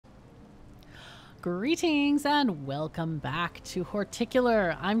Greetings and welcome back to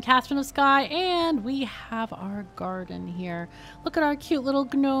Horticular. I'm KatherineOfSky and we have our garden here. Look at our cute little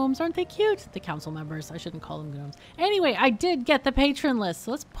gnomes. Aren't they cute? The council members. I shouldn't call them gnomes. Anyway, I did get the patron list.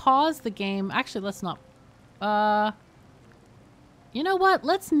 So let's pause the game. Actually, let's not. You know what?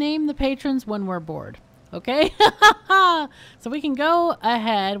 Let's name the patrons when we're bored. Okay? So we can go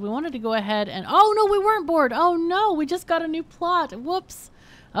ahead. We wanted to go ahead and... Oh, no, we weren't bored. Oh, no. We just got a new plot. Whoops.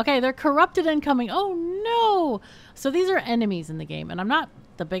 Okay, they're corrupted incoming. Oh, no. So these are enemies in the game, and I'm not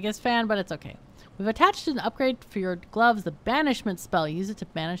the biggest fan, but it's okay. We've attached an upgrade for your gloves, the banishment spell. Use it to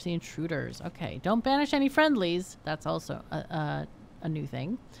banish the intruders. Okay, don't banish any friendlies. That's also a new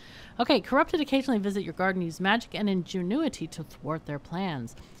thing. Okay, corrupted occasionally visit your garden. Use magic and ingenuity to thwart their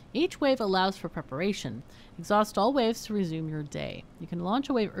plans. Each wave allows for preparation. Exhaust all waves to resume your day. You can launch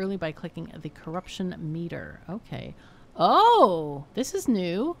a wave early by clicking the corruption meter. Okay. Oh, this is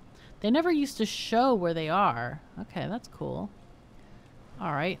new. They never used to show where they are. Okay, that's cool.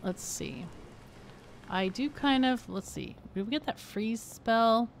 All right, let's see. I do kind of... Let's see. Did we get that freeze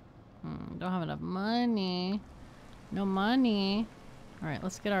spell? Don't have enough money. No money. All right,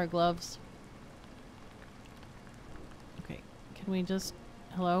 let's get our gloves. Okay, can we just...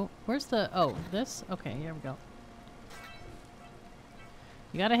 Hello? Where's the... Oh, this? Okay, here we go.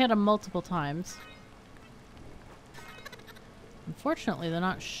 You gotta hit them multiple times. Unfortunately, they're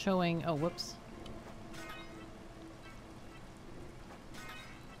not showing... Oh, whoops.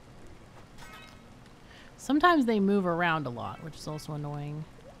 Sometimes they move around a lot, which is also annoying.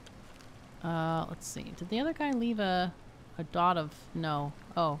 Let's see. Did the other guy leave a dot of... No.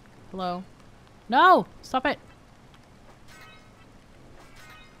 Oh, hello. No! Stop it!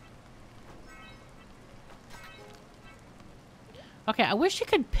 Okay, I wish you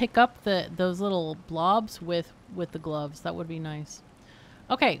could pick up those little blobs with the gloves. That would be nice.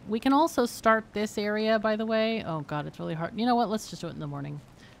 Okay, we can also start this area, by the way. Oh god, it's really hard. You know what? Let's just do it in the morning.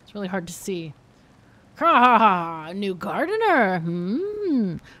 It's really hard to see. Ha! New gardener!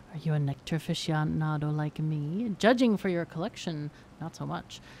 Are you a nectar aficionado like me? Judging for your collection, not so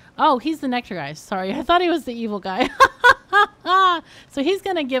much. Oh, he's the nectar guy. Sorry, I thought he was the evil guy. So he's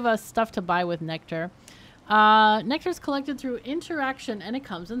gonna give us stuff to buy with nectar. Nectar is collected through interaction and it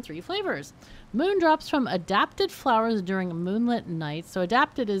comes in 3 flavors. Moon drops from adapted flowers during moonlit nights. So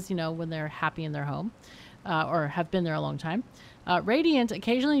adapted is, you know, when they're happy in their home or have been there a long time. Radiant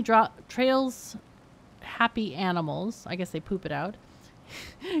occasionally trails happy animals. I guess they poop it out.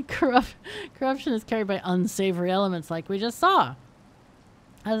 Corruption is carried by unsavory elements like we just saw.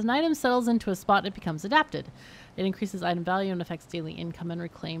 As an item settles into a spot, it becomes adapted. It increases item value and affects daily income and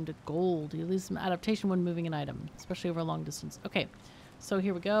reclaimed gold. You lose some adaptation when moving an item, especially over a long distance. Okay, so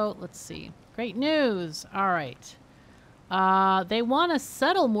here we go. Let's see. Great news. All right. They want to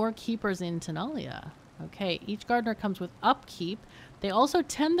settle more keepers in Tenalia. Okay, each gardener comes with upkeep. They also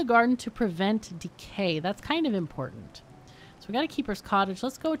tend the garden to prevent decay. That's kind of important. So we got a keeper's cottage.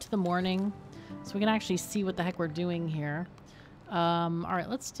 Let's go to the morning so we can actually see what the heck we're doing here. All right,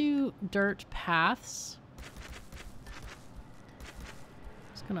 let's do dirt paths.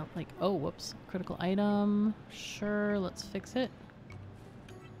 Gonna like, oh, whoops, critical item. Sure, let's fix it.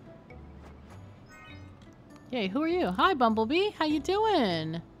 Yay, who are you? Hi, Bumblebee. How you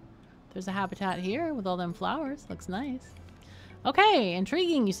doing? There's a habitat here with all them flowers. Looks nice. Okay,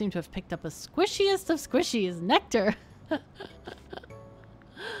 intriguing. You seem to have picked up a squishiest of squishies, nectar.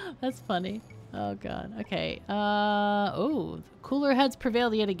 That's funny. Oh god. Okay. Oh, cooler heads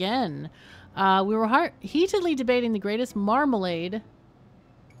prevailed yet again. We were heatedly debating the greatest marmalade.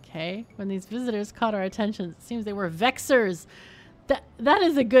 Okay, when these visitors caught our attention, it seems they were vexers. That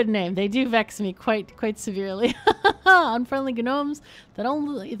is a good name. They do vex me quite severely. Unfriendly gnomes that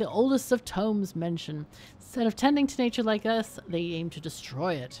only the oldest of tomes mention. Instead of tending to nature like us, they aim to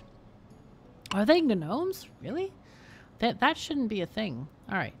destroy it. Are they gnomes? Really? That shouldn't be a thing.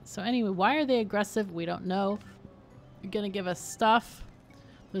 All right. So anyway, why are they aggressive? We don't know. You're gonna give us stuff.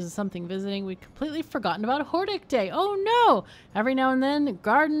 There's something visiting. We'd completely forgotten about Hortic Day. Oh no! Every now and then,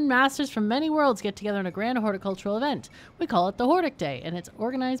 garden masters from many worlds get together in a grand horticultural event. We call it the Hortic Day, and it's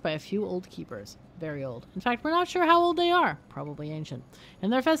organized by a few old keepers. Very old. In fact, we're not sure how old they are. Probably ancient. In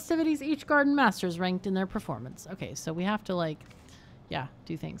their festivities, each garden master is ranked in their performance. Okay, so we have to, like, yeah,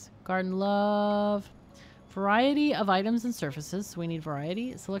 do things. Garden love. Variety of items and surfaces. So we need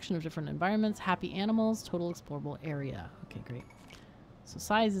variety. Selection of different environments. Happy animals. Total explorable area. Okay, great. So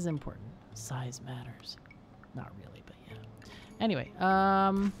size is important. Size matters. Not really, but yeah. Anyway,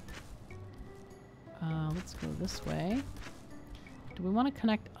 let's go this way. Do we want to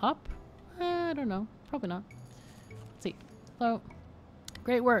connect up? I don't know. Probably not. Let's see. Hello.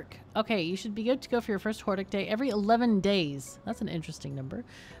 Great work. Okay, you should be good to go for your first Hortic day every 11 days. That's an interesting number.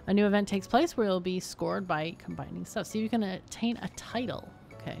 A new event takes place where you'll be scored by combining stuff. See if you can attain a title.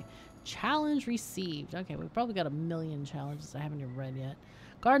 Okay. Challenge received. Okay, we've probably got a million challenges I haven't even read yet.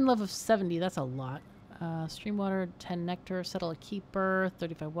 Garden love of 70. That's a lot. Stream water, 10 nectar. Settle a keeper.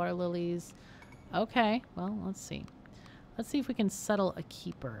 35 water lilies. Okay, well, let's see. Let's see if we can settle a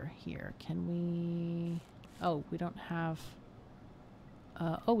keeper here. Can we... Oh, we don't have...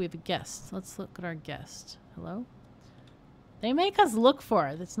 oh, we have a guest. Let's look at our guest. Hello? They make us look for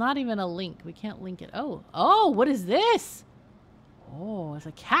it. It's not even a link. We can't link it. Oh. Oh, what is this? Oh, it's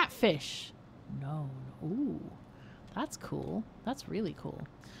a catfish. No. Ooh. That's cool. That's really cool.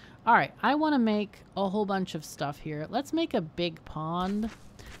 All right. I want to make a whole bunch of stuff here. Let's make a big pond.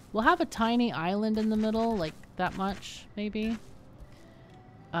 We'll have a tiny island in the middle, like that much, maybe.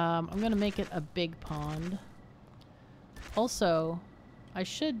 I'm going to make it a big pond. Also...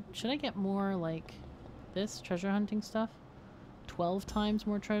 should I get more like this treasure hunting stuff? 12 times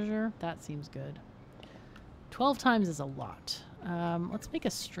more treasure? That seems good. 12 times is a lot. Let's make a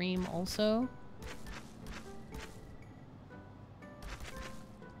stream also.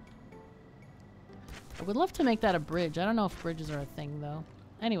 I would love to make that a bridge. I don't know if bridges are a thing though.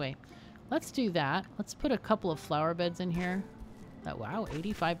 Anyway, let's do that. Let's put a couple of flower beds in here. Wow,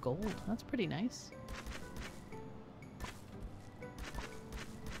 85 gold. That's pretty nice.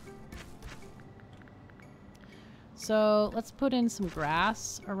 So let's put in some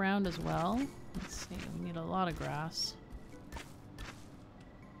grass around as well. Let's see, we need a lot of grass.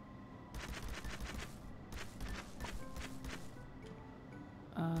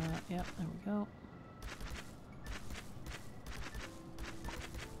 Yep, there we go.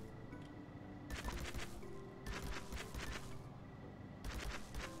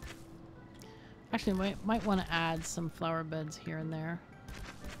 Actually, we might want to add some flower beds here and there.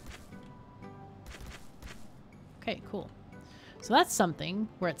 Okay, cool. So that's something.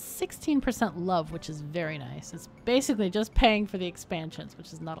 We're at 16% love, which is very nice. It's basically just paying for the expansions,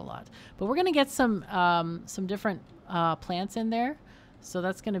 which is not a lot. But we're going to get some different plants in there. So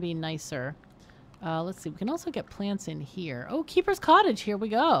that's going to be nicer. Let's see. We can also get plants in here. Oh, Keeper's Cottage. Here we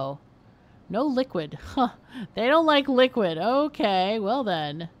go. No liquid. Huh. They don't like liquid. Okay, well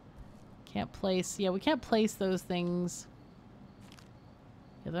then. Can't place... Yeah, we can't place those things...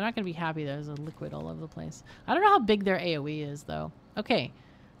 Yeah, they're not going to be happy there's a liquid all over the place. I don't know how big their AoE is, though. Okay.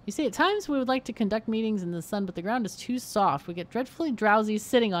 You see, at times we would like to conduct meetings in the sun, but the ground is too soft. We get dreadfully drowsy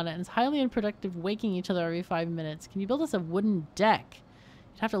sitting on it, and it's highly unproductive waking each other every 5 minutes. Can you build us a wooden deck?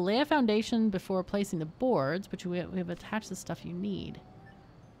 You'd have to lay a foundation before placing the boards, but we have attached the stuff you need.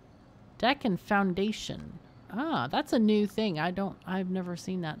 Deck and foundation. Ah, that's a new thing. I've never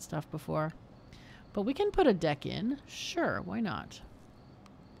seen that stuff before. But we can put a deck in. Sure, why not?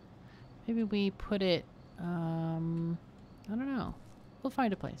 Maybe we put it, I don't know. We'll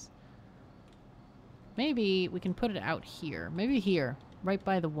find a place. Maybe we can put it out here. Maybe here, right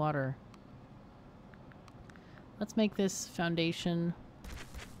by the water. Let's make this foundation.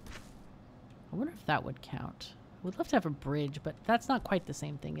 I wonder if that would count. We'd love to have a bridge, but that's not quite the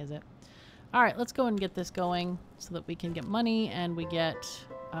same thing, is it? All right, let's go and get this going so that we can get money and we get,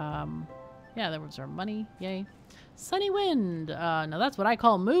 yeah, there was our money. Yay. Sunny wind. Now that's what I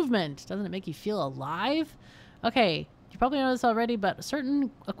call movement. Doesn't it make you feel alive? Okay, you probably know this already, but certain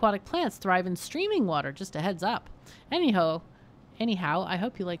aquatic plants thrive in streaming water. Just a heads up. Anyhow, I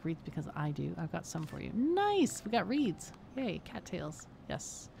hope you like reeds because I do. I've got some for you. Nice. We got reeds. Yay, cattails.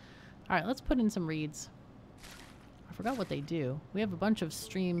 Yes. All right, let's put in some reeds. I forgot what they do. We have a bunch of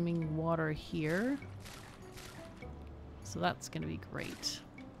streaming water here. So that's going to be great.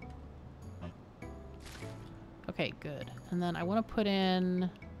 Okay, good. And then I want to put in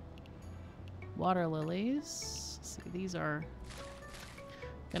water lilies. Let's see, these are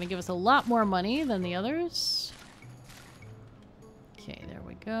going to give us a lot more money than the others. Okay, there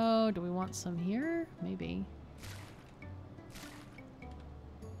we go. Do we want some here? Maybe.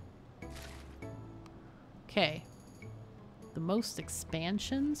 Okay. The most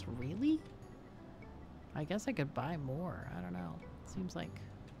expansions? Really? I guess I could buy more. I don't know. Seems like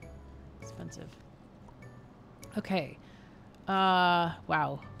expensive. Okay.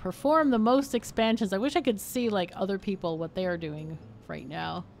 Wow. Perform the most expansions. I wish I could see, like, other people, what they're doing right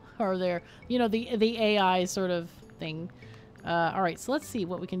now. Or their, you know, the AI sort of thing. Alright, so let's see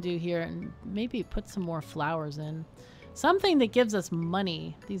what we can do here and maybe put some more flowers in. Something that gives us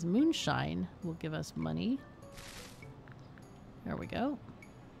money. These moonshine will give us money. There we go.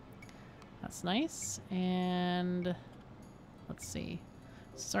 That's nice. And let's see.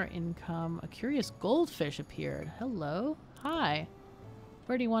 This is our income. A curious goldfish appeared. Hello. Hi.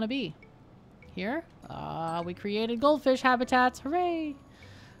 Where do you want to be? Here? We created goldfish habitats. Hooray!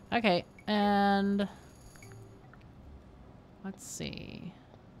 Okay, and let's see.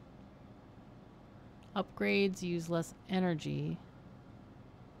 Upgrades use less energy.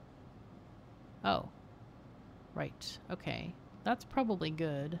 Oh. Right. Okay. That's probably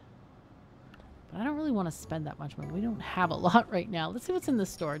good. But I don't really want to spend that much money. We don't have a lot right now. Let's see what's in the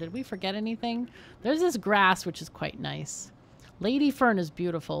store. Did we forget anything? There's this grass, which is quite nice. Lady Fern is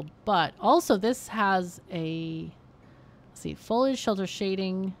beautiful, but also this has a, let's see, foliage, shelter,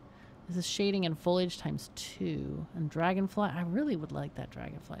 shading. This is shading and foliage times 2. And dragonfly. I really would like that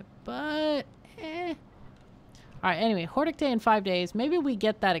dragonfly, but eh. All right, anyway, Hortic Day in 5 days. Maybe we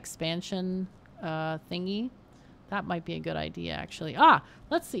get that expansion thingy. That might be a good idea, actually. Ah,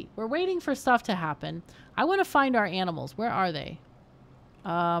 let's see. We're waiting for stuff to happen. I want to find our animals. Where are they?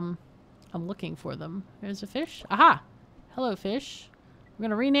 I'm looking for them. There's a fish. Aha! Hello, fish. I'm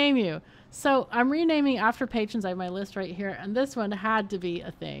going to rename you. So I'm renaming after patrons. I have my list right here. And this one had to be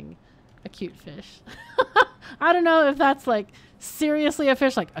a thing. A cute fish. I don't know if that's like seriously a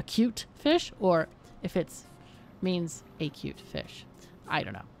fish, like a cute fish, or if it's means a cute fish. I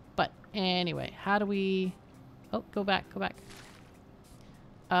don't know. But anyway, how do we... Oh, go back, go back.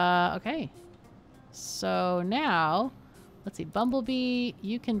 Okay. So now, let's see. Bumblebee,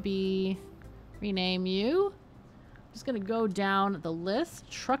 you can be... Rename you. I'm just going to go down the list.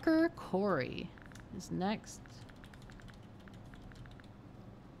 Trucker Corey is next.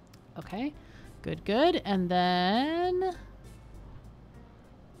 Okay. Good, good. And then...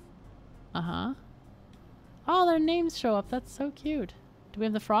 Uh-huh. Oh, their names show up. That's so cute. Do we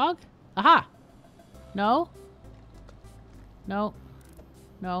have the frog? Aha! No? No.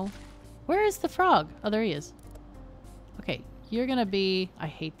 No. Where is the frog? Oh, there he is. Okay, you're gonna be... I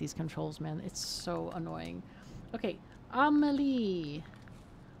hate these controls, man. It's so annoying. Okay, Amelie.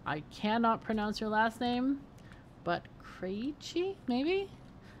 I cannot pronounce your last name, but Krejci, maybe?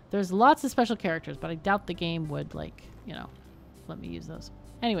 There's lots of special characters, but I doubt the game would, like, you know, let me use those.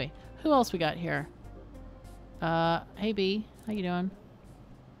 Anyway, who else we got here? Hey B, how you doing?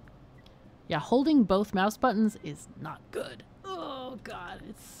 Yeah, holding both mouse buttons is not good. Oh god,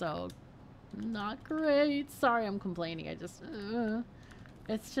 it's so not great. Sorry I'm complaining. I just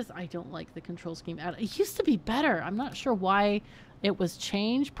it's just I don't like the control scheme. It used to be better. I'm not sure why it was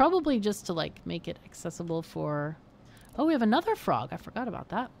changed. Probably just to like make it accessible for... Oh, we have another frog. I forgot about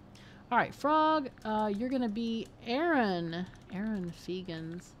that. All right, frog, you're gonna be Aaron. Aaron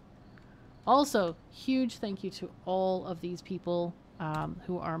Fegans. Also, huge thank you to all of these people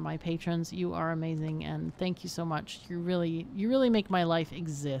who are my patrons. You are amazing, and thank you so much. You really make my life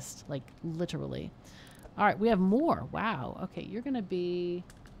exist, like literally. All right, we have more. Wow. Okay, you're gonna be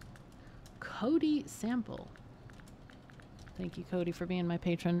Cody Sample. Thank you, Cody, for being my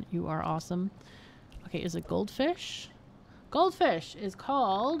patron. You are awesome. Okay, is it goldfish? Goldfish is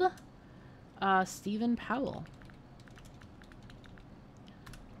called Stephen Powell.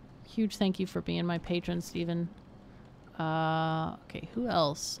 Huge thank you for being my patron, Stephen. Okay, who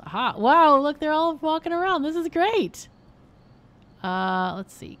else? Aha! Wow, look, they're all walking around. This is great.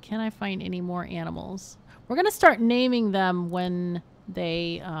 Let's see. Can I find any more animals? We're gonna start naming them when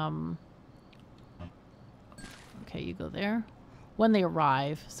they okay, you go there. When they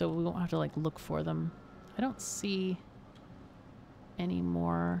arrive, so we won't have to like look for them. I don't see any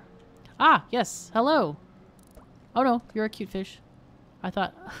more. Ah, yes. Hello. Oh no, you're a cute fish. I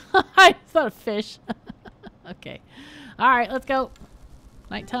thought I thought a fish. Okay. All right, let's go.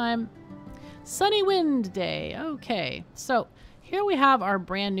 Nighttime. Sunny wind day. Okay. So here we have our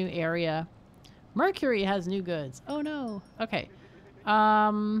brand new area. Mercury has new goods. Oh no. Okay.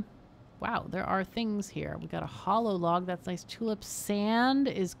 Wow, there are things here. We got a hollow log. That's nice. Tulip sand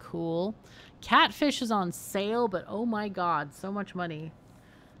is cool. Catfish is on sale, but oh my god, so much money.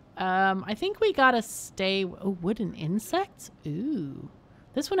 I think we gotta stay... Oh, wooden insects? Ooh.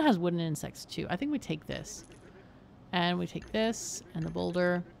 This one has wooden insects too. I think we take this. And we take this and the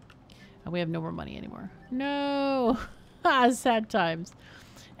boulder. And we have no more money anymore. No! Sad times.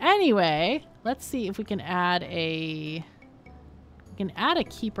 Anyway, let's see if we can add a... We can add a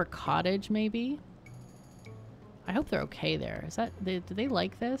keeper cottage, maybe. I hope they're okay there. Is that... do they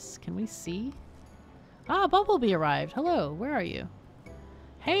like this? Can we see? Ah, Bumblebee arrived. Hello, where are you?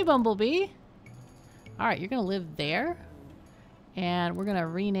 Hey, Bumblebee. Alright, you're gonna live there. And we're gonna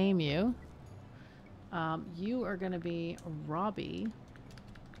rename you. You are gonna be Robbie.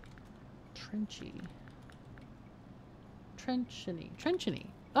 Trenchany.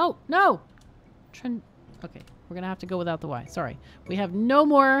 Oh, no! Okay, we're gonna have to go without the Y. Sorry. We have no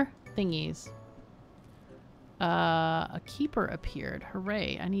more thingies. A keeper appeared.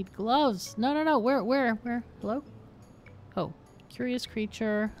 Hooray. I need gloves. No, no, no. Where? Hello? Oh, curious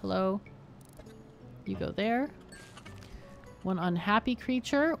creature. Hello. You go there. One unhappy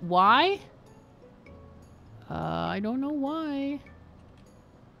creature. Why? I don't know why.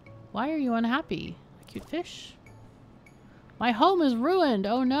 Why are you unhappy? A cute fish? My home is ruined.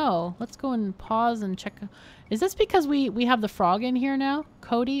 Oh no. Let's go and pause and check. Is this because we have the frog in here now?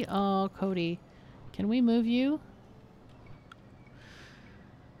 Cody? Oh, Cody. Can we move you?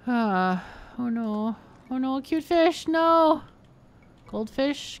 Oh no. Oh no, a cute fish. No.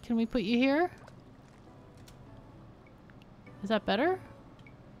 Goldfish, can we put you here? Is that better?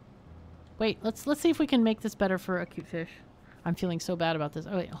 Wait, let's see if we can make this better for a cute fish. I'm feeling so bad about this.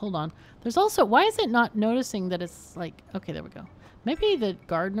 Oh wait, hold on. There's also, why is it not noticing that it's like, okay, there we go. Maybe the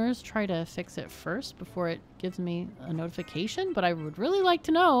gardeners try to fix it first before it gives me a notification, but I would really like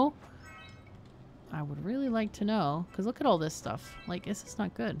to know. I would really like to know, because look at all this stuff. Like, this is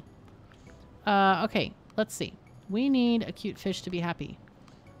not good. Okay, let's see. We need a cute fish to be happy.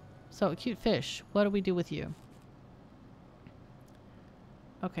 So, a cute fish, what do we do with you?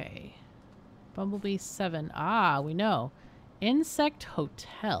 Okay. Bumblebee 7. Ah, we know. Insect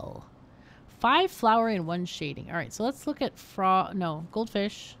Hotel. 5 flowery and 1 shading. Alright, so let's look at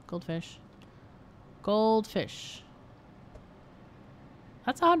goldfish. Goldfish. Goldfish.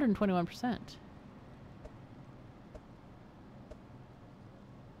 That's 121%.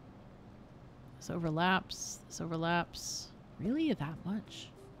 This overlaps. This overlaps. Really? That much?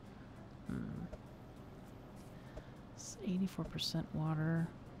 It's 84% water.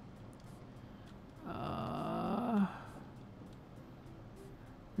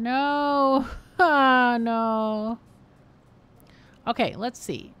 No. No. Okay, let's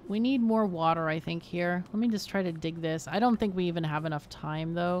see. We need more water, I think, here. Let me just try to dig this. I don't think we even have enough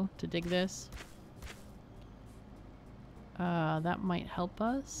time, though, to dig this. That might help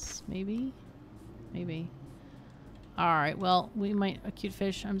us. Maybe. Maybe. Alright, well, we might... A cute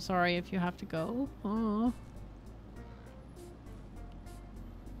fish, I'm sorry if you have to go. Oh.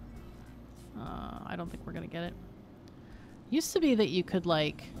 I don't think we're gonna get it. Used to be that you could,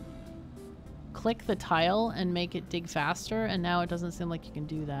 like, click the tile and make it dig faster, and now it doesn't seem like you can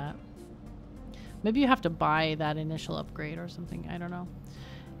do that. Maybe you have to buy that initial upgrade or something. I don't know.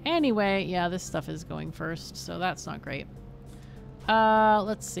 Anyway, yeah, this stuff is going first, so that's not great.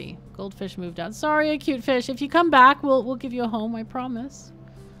 Let's see. Goldfish moved out. Sorry, a cute fish. If you come back, we'll give you a home. I promise.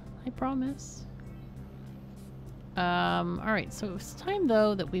 I promise. Alright, so it's time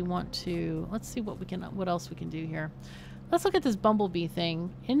though that we want to, let's see what else we can do here. Let's look at this bumblebee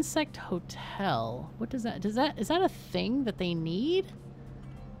thing. Insect Hotel. What does that, is that a thing that they need?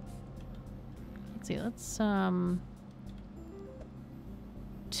 Let's see, let's,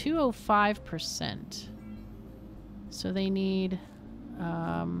 205%. So they need,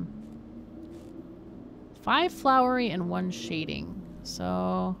 5 flowery and 1 shading.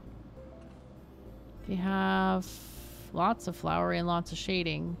 So they have lots of flowery and lots of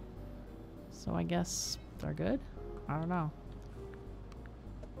shading. So I guess they're good? I don't know.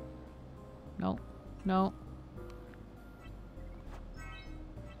 No. No.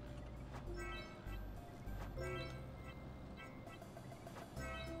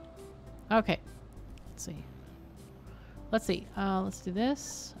 Okay. Let's see. Let's see. Let's do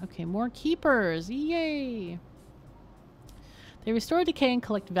this. Okay, more keepers. Yay! They restore decay and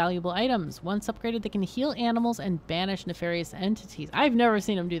collect valuable items. Once upgraded, they can heal animals and banish nefarious entities. I've never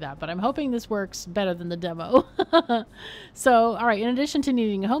seen them do that, but I'm hoping this works better than the demo. So, alright, in addition to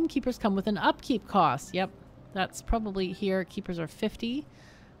needing a home, keepers come with an upkeep cost. Yep, that's probably here. Keepers are 50,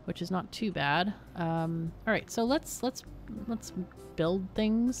 which is not too bad. Alright, so let's build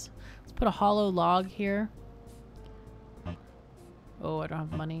things. Let's put a hollow log here. Oh, I don't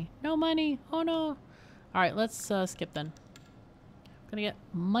have money. No money! Oh no! Alright, let's skip then. Gonna get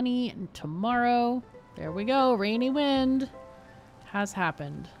money tomorrow. There we go. Rainy wind has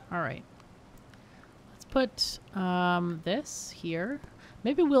happened. All right. Let's put this here.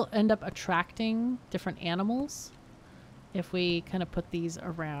 Maybe we'll end up attracting different animals if we kind of put these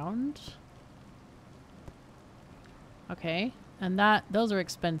around. Okay. And those are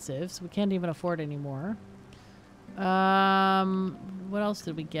expensive, so we can't even afford anymore. What else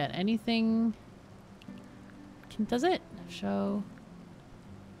did we get? Anything? Does it show?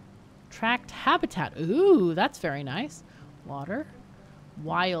 Tracked habitat. Ooh, that's very nice. Water.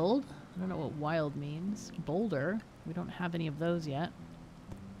 Wild. I don't know what wild means. Boulder. We don't have any of those yet.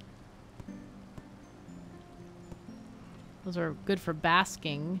 Those are good for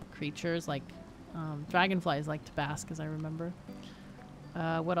basking creatures, like dragonflies like to bask, as I remember.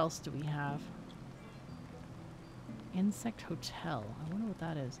 What else do we have? Insect hotel. I wonder what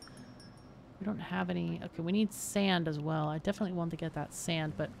that is. We don't have any. Okay, we need sand as well. I definitely want to get that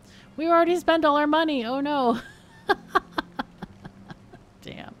sand, but we already spent all our money. Oh no.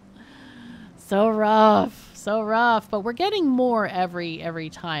 Damn. So rough. So rough. But we're getting more every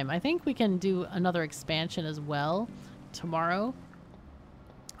time. I think we can do another expansion as well tomorrow.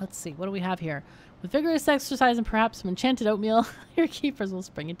 Let's see. What do we have here? With vigorous exercise and perhaps some enchanted oatmeal, your keepers will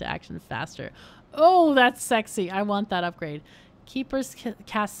spring into action faster. Oh, that's sexy. I want that upgrade. Keepers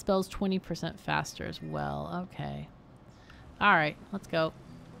cast spells 20% faster as well. Okay. All right. Let's go.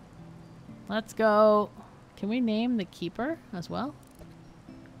 Let's go. Can we name the keeper as well?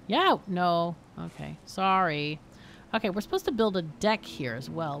 Yeah. No. Okay. Sorry. Okay. We're supposed to build a deck here as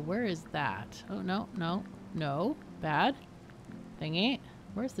well. Where is that? Oh, no. No. No. Bad. Thingy.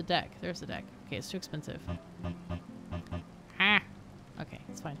 Where's the deck? There's the deck. Okay. It's too expensive. Ah. Okay.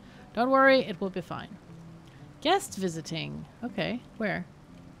 It's fine. Don't worry. It will be fine. Guest visiting. Okay, where?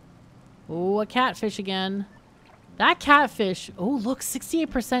 Oh, a catfish again. That catfish. Oh, look,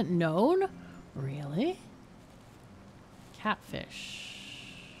 68% known? Really? Catfish.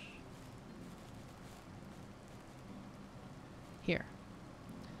 Here.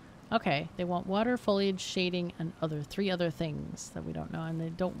 Okay, they want water, foliage, shading, and three other things that we don't know, and they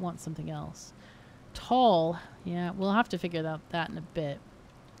don't want something else. Tall. Yeah, we'll have to figure out that in a bit.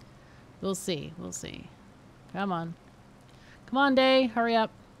 We'll see. We'll see. Come on. Come on, Day. Hurry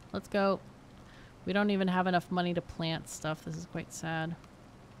up. Let's go. We don't even have enough money to plant stuff. This is quite sad.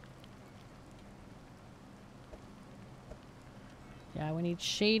 Yeah, we need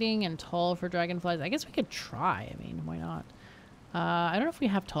shading and tall for dragonflies. I guess we could try. I mean, why not? I don't know if we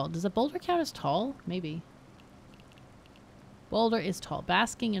have tall. Does a boulder count as tall? Maybe. Boulder is tall.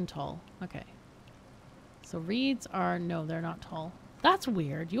 Basking and tall. Okay. So reeds are... No, they're not tall. That's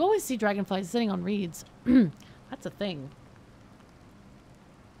weird. You always see dragonflies sitting on reeds. That's a thing.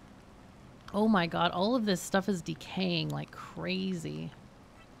 Oh my god, all of this stuff is decaying like crazy.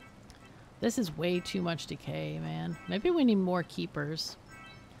 This is way too much decay, man. Maybe we need more keepers.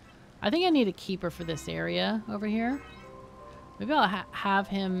 I think I need a keeper for this area over here. Maybe I'll have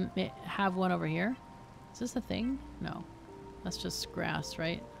him have one over here. Is this a thing? No. That's just grass,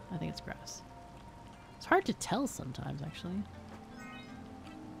 right? I think it's grass. It's hard to tell sometimes, actually.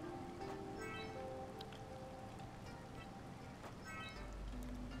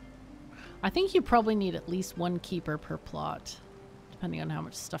 I think you probably need at least one keeper per plot, depending on how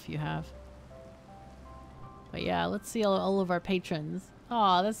much stuff you have. But yeah, let's see all of our patrons.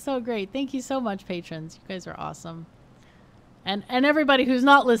 Aw, that's so great. Thank you so much, patrons. You guys are awesome. And everybody who's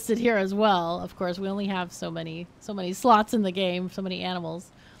not listed here as well. Of course, we only have so many slots in the game, so many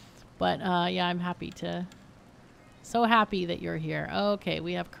animals. But yeah, I'm happy to... So happy that you're here. Okay,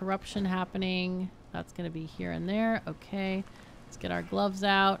 we have corruption happening. That's going to be here and there. Okay. Let's get our gloves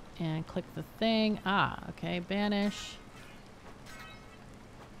out and click the thing. Ah, okay. Banish.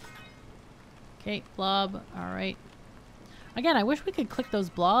 Okay, blob. All right. Again, I wish we could click those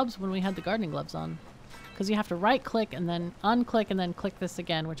blobs when we had the gardening gloves on. Because you have to right-click and then unclick and then click this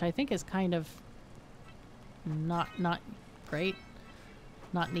again, which I think is kind of not great.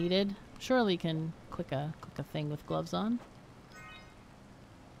 Not needed. Surely you can click a thing with gloves on.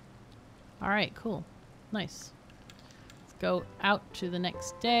 All right, cool. Nice. Go out to the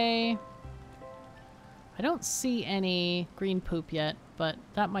next day. I don't see any green poop yet, but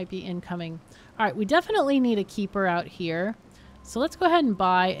that might be incoming. All right, we definitely need a keeper out here. So let's go ahead and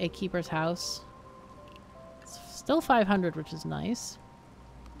buy a keeper's house. It's still 500, which is nice.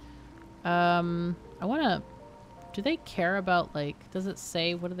 I want to... Do they care about, like... Does it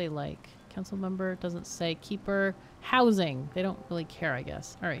say... What do they like? Council member? Doesn't say keeper. Housing. They don't really care, I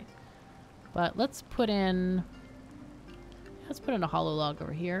guess. All right. But let's put in... Let's put in a hollow log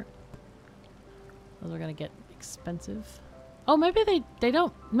over here. Those are gonna get expensive. Oh, maybe they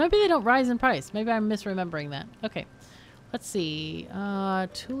don't. Maybe they don't rise in price. Maybe I'm misremembering that. Okay, let's see.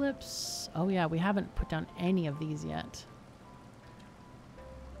 Tulips. Oh yeah, we haven't put down any of these yet.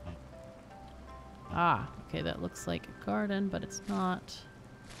 Ah, okay, that looks like a garden, but it's not.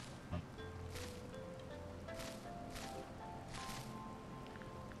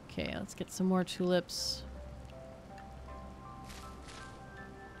 Okay, let's get some more tulips.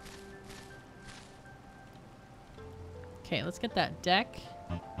 Okay, let's get that deck.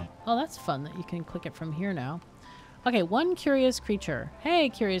 Oh, that's fun that you can click it from here now. Okay, one curious creature. Hey,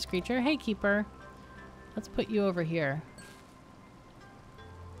 curious creature. Hey, keeper. Let's put you over here.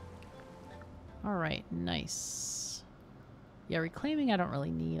 All right, nice. Yeah, reclaiming I don't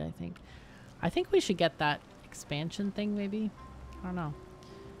really need, I think. I think we should get that expansion thing, maybe. I don't know.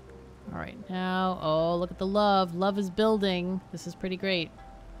 All right, now, oh, look at the love. Love is building. This is pretty great.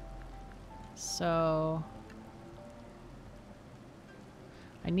 So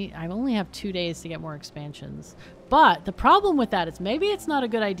I only have 2 days to get more expansions. But the problem with that is maybe it's not a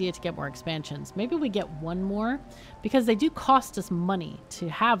good idea to get more expansions. Maybe we get one more because they do cost us money to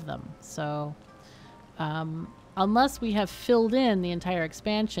have them. So unless we have filled in the entire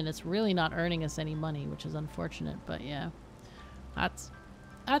expansion, it's really not earning us any money, which is unfortunate. But yeah,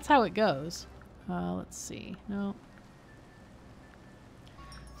 that's how it goes. Let's see. No.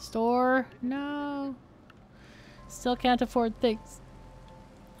 Store. No. Still can't afford things.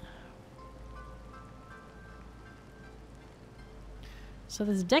 So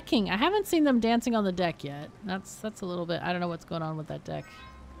this decking, I haven't seen them dancing on the deck yet. That's a little bit, I don't know what's going on with that deck.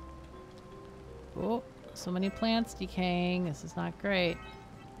 Oh, so many plants decaying. This is not great.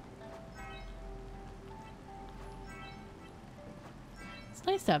 It's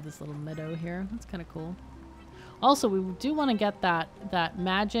nice to have this little meadow here. That's kind of cool. Also, we do want to get that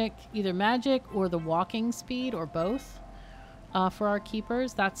magic, either magic or the walking speed or both for our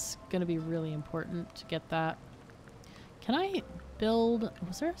keepers. That's going to be really important to get that. Can I build,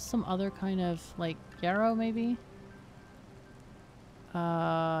 was there some other kind of like yarrow maybe?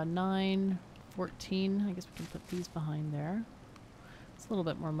 9, 14. I guess we can put these behind there. It's a little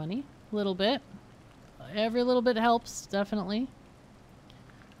bit more money. A little bit. Every little bit helps, definitely.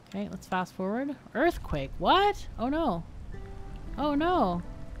 Okay, let's fast forward. Earthquake. What? Oh no. Oh no.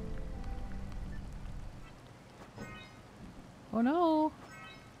 Oh no.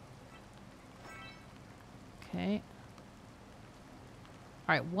 Okay.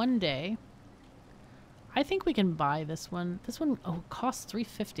 Alright, one day. I think we can buy this one. This one, oh, it costs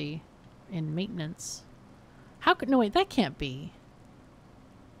 $350 in maintenance. How could, no wait, that can't be.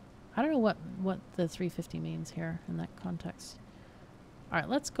 I don't know what the $350 means here in that context. Alright,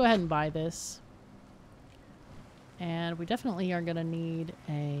 let's go ahead and buy this. And we definitely are gonna need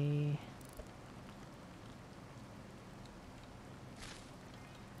a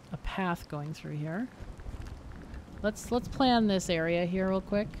path going through here. Let's plan this area here real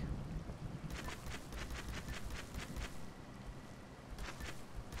quick.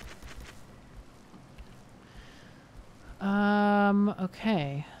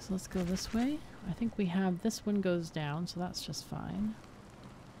 Okay, so let's go this way. I think we have, this one goes down, so that's just fine.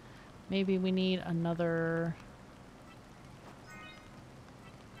 Maybe we need another...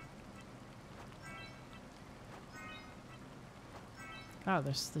 God,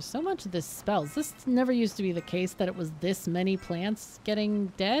 there's so much of this spells. This never used to be the case that it was this many plants getting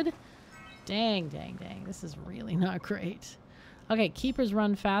dead. Dang, dang, dang. This is really not great. Okay, keepers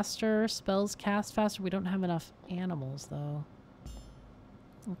run faster. Spells cast faster. We don't have enough animals, though.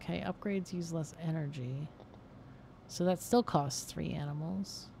 Okay, upgrades use less energy. So that still costs 3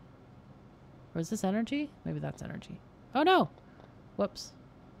 animals. Or is this energy? Maybe that's energy. Oh, no! Whoops.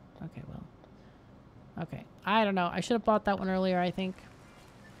 Okay, well. Okay. I don't know. I should have bought that one earlier, I think.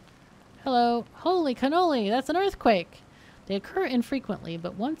 Hello. Holy cannoli! That's an earthquake! They occur infrequently,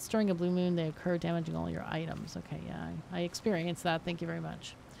 but once during a blue moon, they occur damaging all your items. Okay, yeah. I experienced that. Thank you very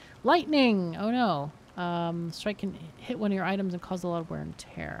much. Lightning! Oh, no. Strike can hit one of your items and cause a lot of wear and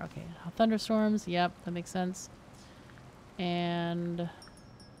tear. Okay. Thunderstorms. Yep, that makes sense. And...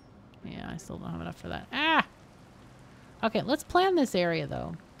 yeah, I still don't have enough for that. Ah! Okay, let's plan this area,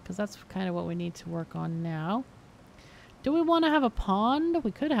 though. Because that's kind of what we need to work on now. Do we want to have a pond?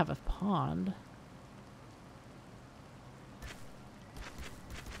 We could have a pond.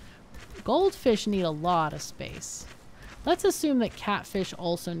 Goldfish need a lot of space. Let's assume that catfish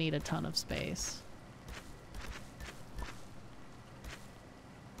also need a ton of space.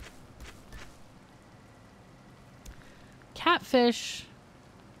 Catfish,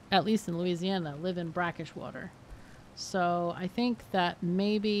 at least in Louisiana, live in brackish water. So I think that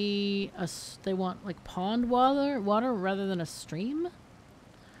maybe they want like pond water rather than a stream.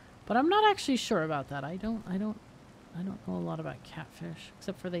 But I'm not actually sure about that. I don't know a lot about catfish,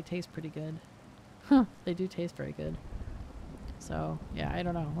 except for they taste pretty good. Huh, they do taste very good. So yeah, I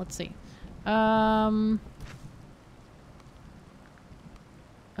don't know. Let's see.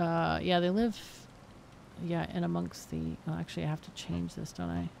 Yeah, they live, yeah, in amongst the, oh, actually I have to change this,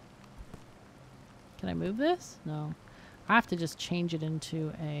 don't I? Can I move this? No. I have to just change it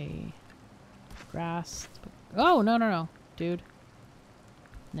into a grass. Oh, no, no, no. Dude.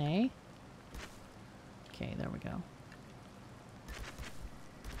 Nay. Okay, there we go.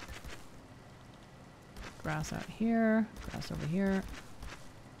 Grass out here. Grass over here.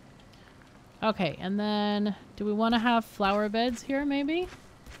 Okay, and then do we want to have flower beds here, maybe?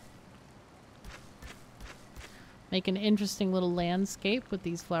 Make an interesting little landscape with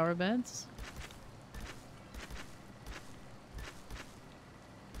these flower beds.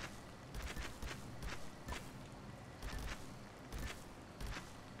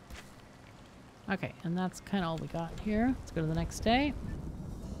 Okay, and that's kind of all we got here. Let's go to the next day.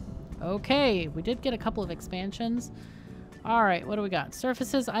 Okay, we did get a couple of expansions. All right, what do we got?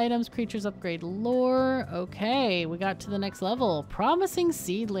 Surfaces, items, creatures, upgrade, lore. Okay, we got to the next level. Promising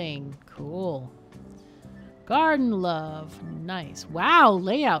seedling. Cool. Garden love. Nice. Wow,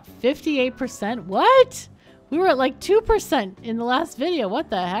 layout 58%. What? We were at like 2% in the last video. What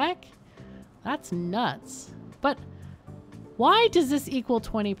the heck? That's nuts. But why does this equal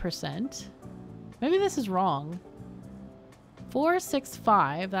 20%? Maybe this is wrong. 4, 6,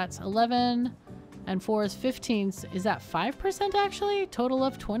 5. That's 11. And 4 is 15. Is that 5% actually? Total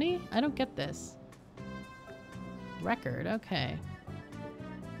of 20? I don't get this. Record. Okay.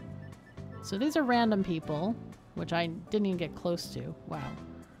 So these are random people, which I didn't even get close to. Wow.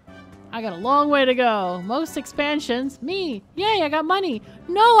 I got a long way to go. Most expansions. Me. Yay, I got money.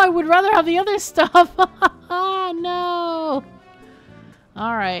 No, I would rather have the other stuff. No.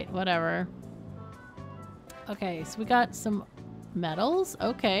 All right, whatever. Okay, so we got some metals.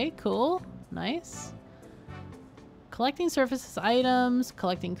 Okay, cool. Nice. Collecting surfaces, items,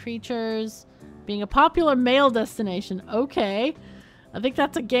 collecting creatures, being a popular mail destination. Okay. I think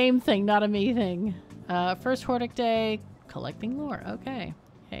that's a game thing, not a me thing. First Hortic Day, collecting lore. Okay.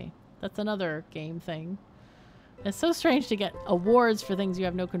 Hey, that's another game thing. It's so strange to get awards for things you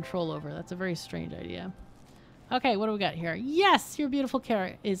have no control over. That's a very strange idea. Okay, what do we got here? Yes, your beautiful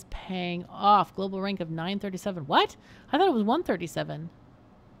carrot is paying off. Global rank of 937. What? I thought it was 137.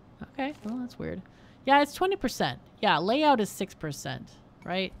 Okay, well, that's weird. Yeah, it's 20%. Yeah, layout is 6%,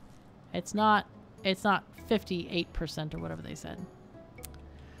 right? It's not 58% or whatever they said.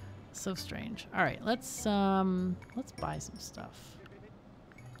 So strange. All right, let's buy some stuff.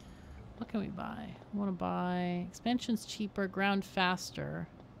 What can we buy? I want to buy expansions cheaper, ground faster.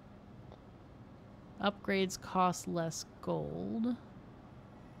 Upgrades cost less gold.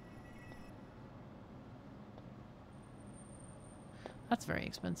 That's very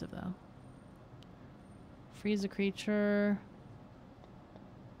expensive though. Freeze a creature.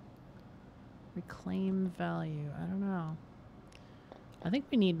 Reclaim value. I don't know. I think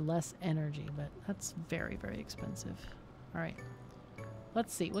we need less energy, but that's very, very expensive. All right.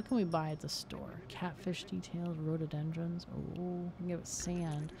 Let's see. What can we buy at the store? Catfish details, rhododendrons. Oh, we can give it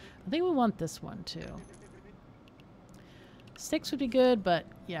sand. I think we want this one too. Sticks would be good, but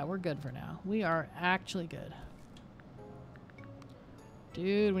yeah, we're good for now. We are actually good.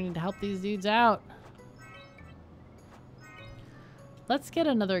 Dude, we need to help these dudes out. Let's get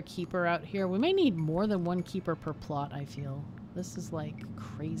another keeper out here. We may need more than one keeper per plot, I feel. This is like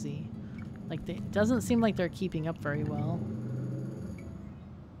crazy. Like, it doesn't seem like they're keeping up very well.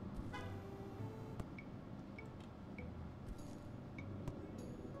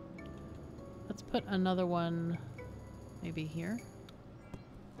 Let's put another one maybe here.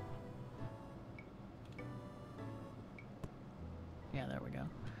 Yeah, there we go.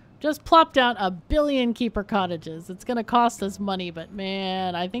 Just plop down 1 billion keeper cottages. It's going to cost us money, but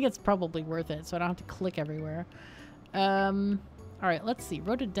man, I think it's probably worth it, so I don't have to click everywhere. All right, let's see.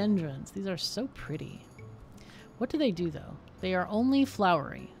 Rhododendrons. These are so pretty. What do they do, though? They are only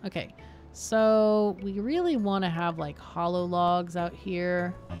flowery. Okay, so we really want to have, like, hollow logs out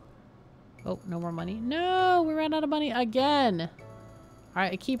here. Oh, no more money. No, we ran out of money again. All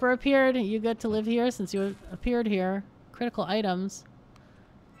right, a keeper appeared. You get to live here since you appeared here. Critical items.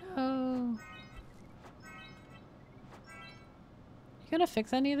 No. You gonna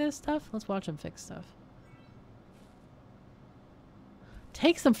fix any of this stuff? Let's watch them fix stuff.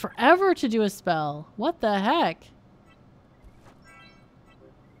 Takes them forever to do a spell. What the heck?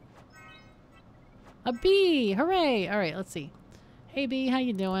 A bee! Hooray! All right, let's see. Hey bee, how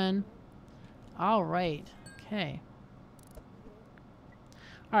you doing? All right. Okay.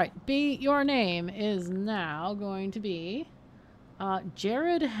 All right, bee, your name is now going to be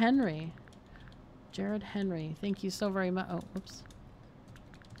Jared Henry. Jared Henry, thank you so very much. Oh, oops.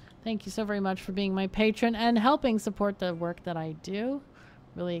 Thank you so very much for being my patron and helping support the work that I do.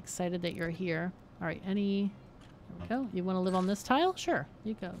 Really excited that you're here. All right, there we go. You want to live on this tile? Sure,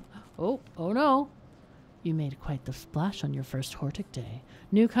 you go. Oh no. You made quite the splash on your first Hortic Day.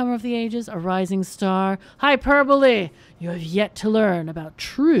 Newcomer of the ages, a rising star. Hyperbole! You have yet to learn about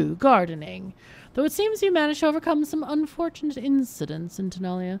true gardening. Though it seems you managed to overcome some unfortunate incidents in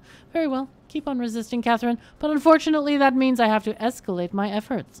Tenalia. Very well. Keep on resisting, Catherine. But unfortunately, that means I have to escalate my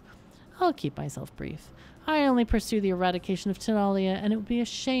efforts. I'll keep myself brief. I only pursue the eradication of Tenalia, and it would be a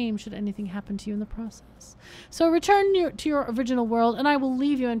shame should anything happen to you in the process. So return to your original world, and I will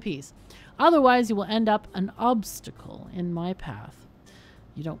leave you in peace. Otherwise, you will end up an obstacle in my path.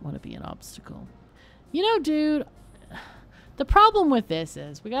 You don't want to be an obstacle. You know, dude, the problem with this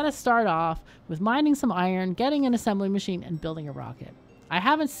is we got to start off with mining some iron, getting an assembly machine, and building a rocket. I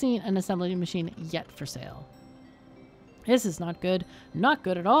haven't seen an assembly machine yet for sale. This is not good. Not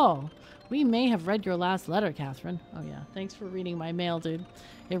good at all. We may have read your last letter, Catherine. Oh yeah, thanks for reading my mail, dude.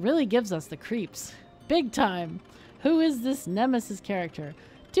 It really gives us the creeps. Big time. Who is this nemesis character?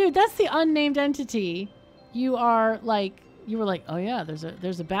 Dude, that's the unnamed entity. You were like, oh yeah,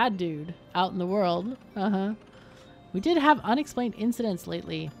 there's a bad dude out in the world. Uh-huh. We did have unexplained incidents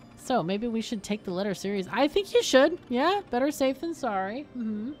lately. So maybe we should take the letter serious. I think you should. Yeah, better safe than sorry.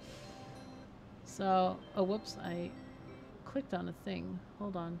 Mm-hmm. So, oh whoops, I clicked on a thing.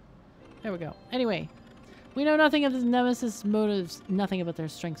 Hold on. There we go. Anyway, we know nothing of the nemesis motives, nothing about their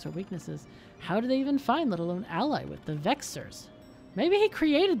strengths or weaknesses. How do they even find, let alone ally with the Vexers? Maybe he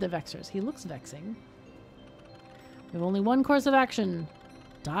created the Vexers. He looks vexing. We have only one course of action.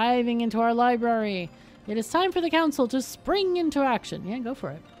 Diving into our library. It is time for the council to spring into action. Yeah, go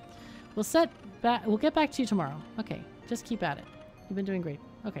for it. We'll get back to you tomorrow. Okay, just keep at it. You've been doing great.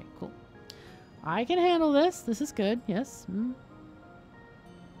 Okay, cool. I can handle this. This is good. Yes. Mm.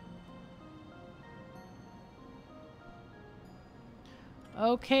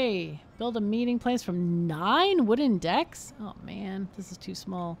 Okay, build a meeting place from 9 wooden decks? Oh man, this is too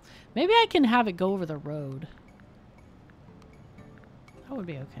small. Maybe I can have it go over the road. That would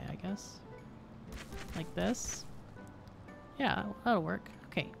be okay, I guess. Like this. Yeah, that'll work.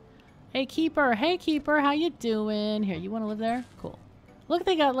 Okay. Hey Keeper, how you doing? Here, you want to live there? Cool. Look,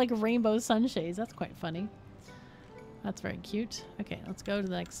 they got like rainbow sunshades. That's quite funny. That's very cute. Okay, let's go to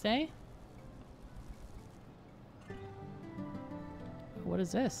the next day. What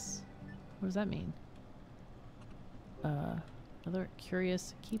is this? What does that mean? Another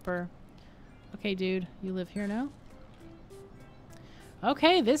curious keeper. Okay, dude, you live here now?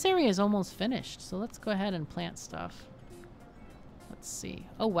 Okay, this area is almost finished, so let's go ahead and plant stuff. Let's see.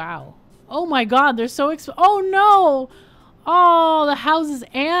 Oh, wow. Oh my god, they're so oh no! Oh, the houses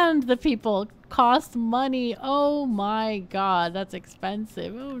and the people cost money. Oh my god, that's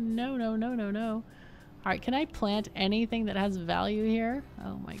expensive. Oh no, no, no, no, no. Alright, can I plant anything that has value here?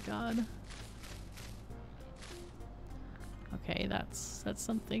 Oh my god. Okay, that's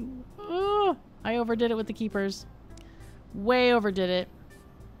something. Oh, I overdid it with the keepers. Way overdid it.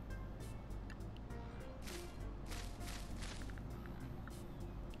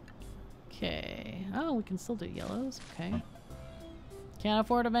 Okay. Oh, we can still do yellows. Okay. Can't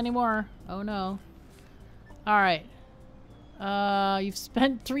afford them anymore. Oh no. Alright. You've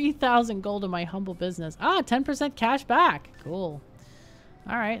spent 3,000 gold on my humble business. Ah, 10% cash back. Cool.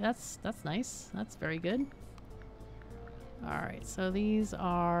 Alright, that's nice. That's very good. Alright, so these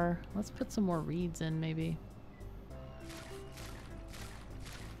are... Let's put some more reeds in, maybe.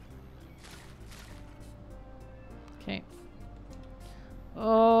 Okay.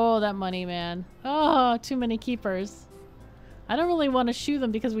 Oh, that money, man. Oh, too many keepers. I don't really want to shoe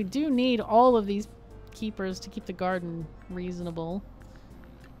them because we do need all of these keepers to keep the garden reasonable.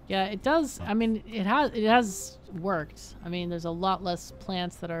 Yeah, it does. I mean, it has worked. I mean, there's a lot less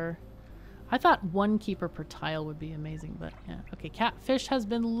plants that are... I thought one keeper per tile would be amazing, but yeah. Okay, catfish has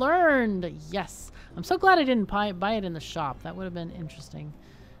been learned. Yes. I'm so glad I didn't buy it in the shop. That would have been interesting.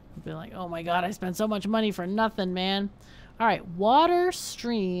 I'd be like, oh my god, I spent so much money for nothing, man. All right, water,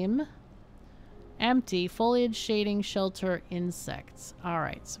 stream, empty, foliage, shading, shelter, insects. All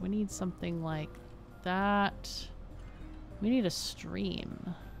right, so we need something like that. We need a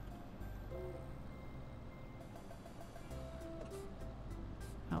stream.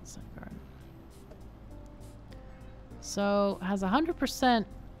 Outside garden. So it has 100%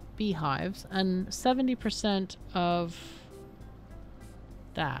 beehives and 70% of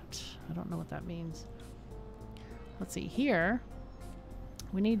that. I don't know what that means. Let's see here.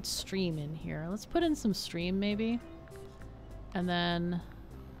 We need stream in here. Let's put in some stream maybe. And then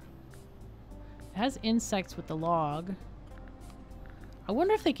it has insects with the log. I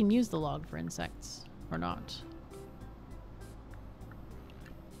wonder if they can use the log for insects or not.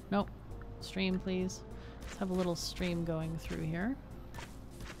 Nope. Stream, please. Let's have a little stream going through here.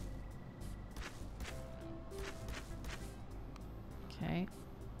 Okay.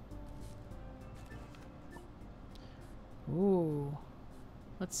 Ooh.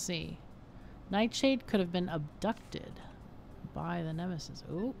 Let's see. Nightshade could have been abducted by the nemesis.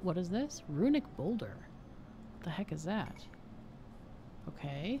 Ooh, what is this? Runic boulder. What the heck is that?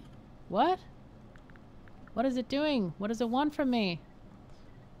 Okay. What? What is it doing? What does it want from me?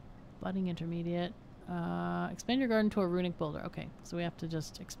 Budding intermediate. Expand your garden to a runic boulder. Okay, so we have to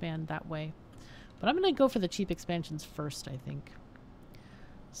just expand that way. But I'm going to go for the cheap expansions first, I think.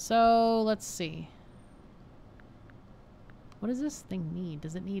 So, let's see. What does this thing need?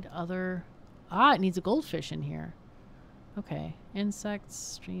 Does it need other... Ah, it needs a goldfish in here. Okay. Insects,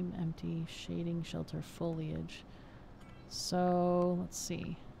 stream, empty, shading, shelter, foliage. So, let's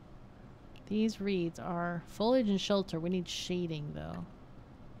see. These reeds are foliage and shelter. We need shading, though.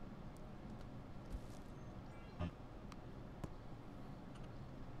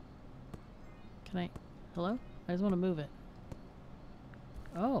 Can I... Hello? I just want to move it.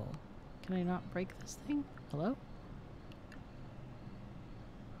 Oh. Can I not break this thing? Hello?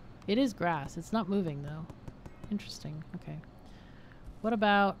 It is grass. It's not moving, though. Interesting. Okay. What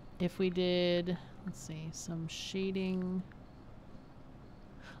about if we did... Let's see. Some shading...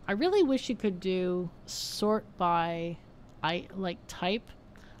 I really wish you could do sort by type.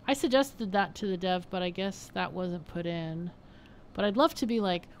 I suggested that to the dev, but I guess that wasn't put in. But I'd love to be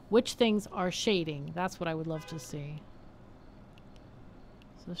like, which things are shading? That's what I would love to see.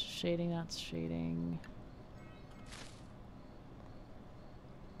 So this is shading, that's shading.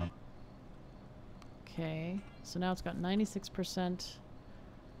 Okay, so now it's got 96%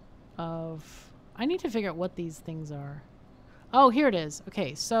 of... I need to figure out what these things are. Oh, here it is.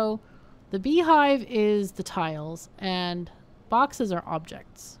 Okay, so the beehive is the tiles and boxes are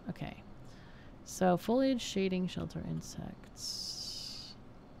objects. Okay. So foliage, shading, shelter, insects.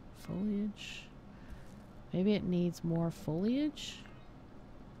 Foliage. Maybe it needs more foliage.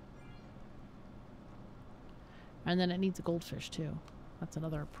 And then it needs a goldfish too. That's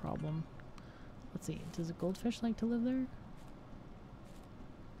another problem. Let's see. Does a goldfish like to live there?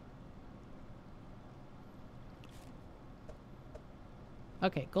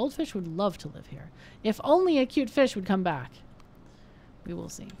 Okay, goldfish would love to live here. If only a cute fish would come back. We will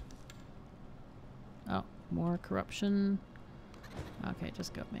see. Oh, more corruption. Okay,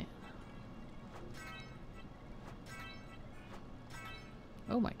 just go, mate.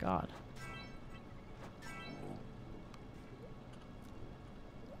 Oh my god.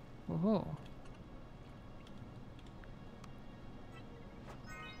 Whoa.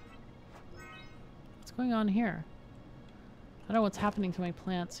 What's going on here? I don't know what's happening to my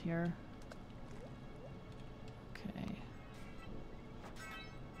plants here. Okay.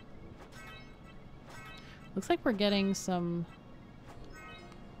 Looks like we're getting some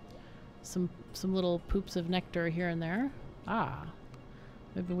little poops of nectar here and there. Ah.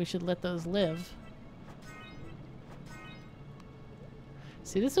 Maybe we should let those live.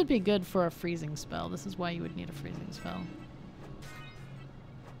 See, this would be good for a freezing spell. This is why you would need a freezing spell.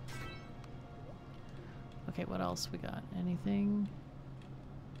 Okay, what else we got? Anything?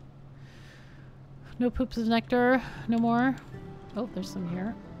 No poops of nectar. No more. Oh, there's some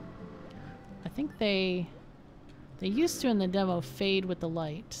here. I think they used to in the demo fade with the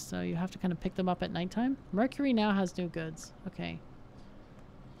light, so you have to kind of pick them up at nighttime. Mercury now has new goods. Okay.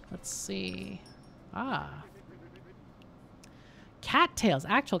 Let's see. Ah. Cattails.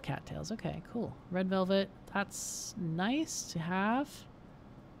 Actual cattails. Okay, cool. Red velvet. That's nice to have.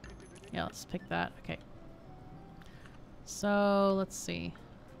 Yeah, let's pick that. Okay. So, let's see.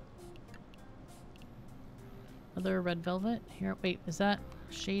 Other red velvet. Here, wait, is that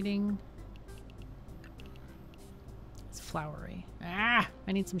shading? It's flowery. Ah!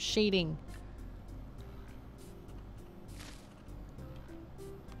 I need some shading.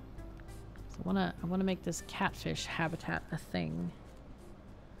 So I wanna make this catfish habitat a thing.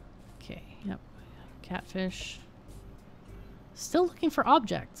 Okay, yep. Catfish. Still looking for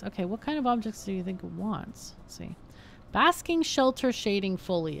objects. Okay, what kind of objects do you think it wants? Let's see. Basking, shelter, shading,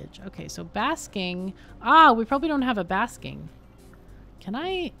 foliage. Okay, so basking. Ah, we probably don't have a basking. Can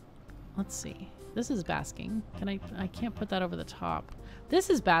I... Let's see. This is basking. Can I can't put that over the top. This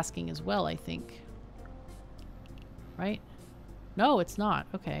is basking as well, I think. Right? No, it's not.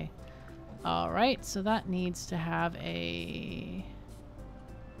 Okay. Alright, so that needs to have a...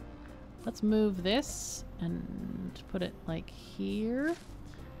 Let's move this and put it like here.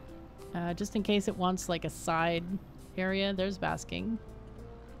 Just in case it wants like a side area. There's basking.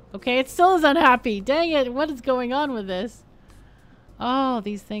 Okay, it still is unhappy. Dang it, what is going on with this? Oh,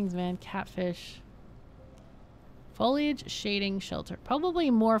 these things, man. Catfish. Foliage, shading, shelter.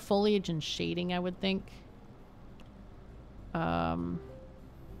 Probably more foliage and shading, I would think. Gosh.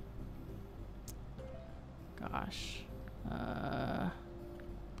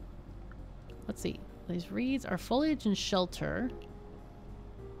 Let's see. These reeds are foliage and shelter.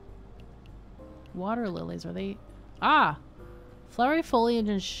 Water lilies, are they... Ah! Flowery foliage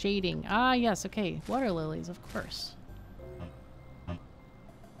and shading. Ah, yes. Okay. Water lilies, of course.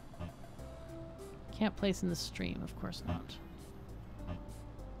 Can't place in the stream. Of course not.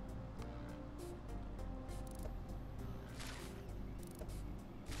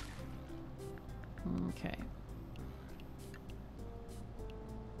 Okay.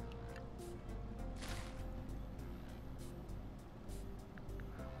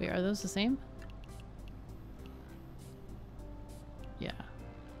 Wait, are those the same? Yeah.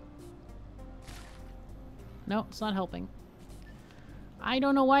 No, it's not helping. I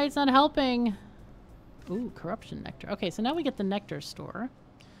don't know why it's not helping. Ooh, corruption nectar. Okay, so now we get the nectar store.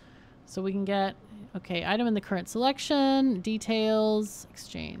 So we can get, okay, item in the current selection, details,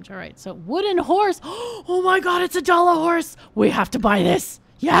 exchange. All right, so wooden horse. Oh my god, it's a dollar horse. We have to buy this.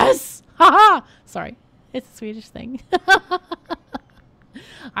 Yes. Haha. Sorry, it's a Swedish thing.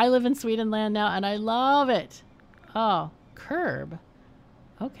 I live in Sweden land now and I love it. Oh, curb.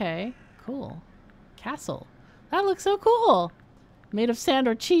 Okay, cool. Castle. That looks so cool. Made of sand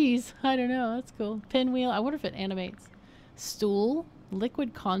or cheese. I don't know. That's cool. Pinwheel. I wonder if it animates. Stool.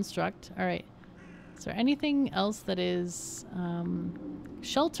 Liquid construct. All right. Is there anything else that is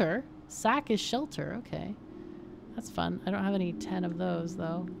shelter? Sack is shelter. Okay. That's fun. I don't have any 10 of those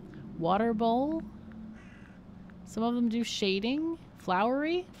though. Water bowl. Some of them do shading.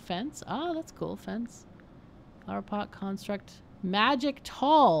 Flowery. Fence. Oh, that's cool. Fence. Flower pot construct. Magic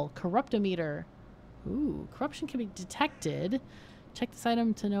tall. Corruptometer. Ooh. Corruption can be detected. Check this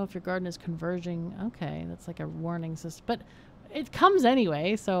item to know if your garden is converging. Okay. That's like a warning system. But it comes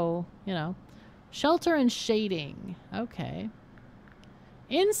anyway, so, you know. Shelter and shading. Okay.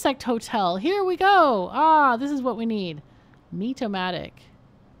 Insect hotel. Here we go. Ah, this is what we need. Meatomatic.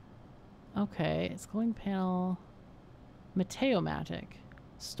 Okay. It's glowing panel. Meteomatic.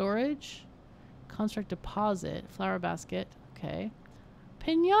 Storage. Construct deposit. Flower basket. Okay.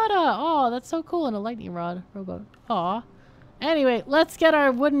 Pinata. Oh, that's so cool. And a lightning rod. Rowboat. Aw. Anyway, let's get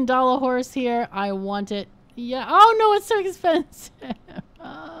our wooden dollar horse here. I want it. Yeah. Oh, no, it's so expensive.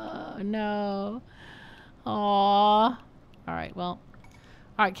 Oh, no. Aw. All right, well.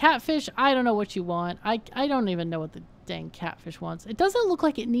 All right, catfish, I don't know what you want. I don't even know what the dang catfish wants. It doesn't look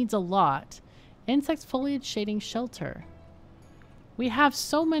like it needs a lot. Insects, foliage, shading, shelter. We have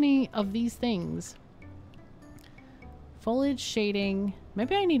so many of these things. Foliage, shading.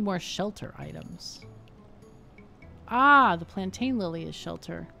 Maybe I need more shelter items. Ah, the plantain lily is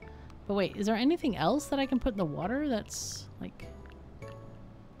shelter. But wait, is there anything else that I can put in the water that's like...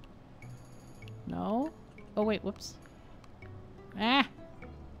 No? Oh wait, whoops. Ah!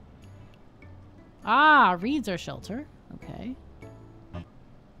 Ah, reeds are shelter. Okay.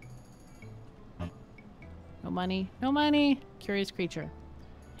 No money. No money! Curious creature.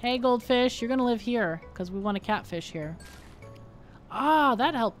 Hey goldfish, you're gonna live here, because we want a catfish here. Ah,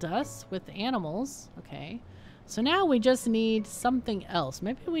 that helped us with the animals. Okay. So now we just need something else.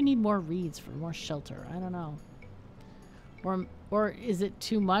 Maybe we need more reeds for more shelter. I don't know. Or is it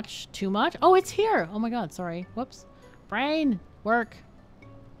too much? Too much? Oh, it's here! Oh my god, sorry. Whoops. Brain! Work.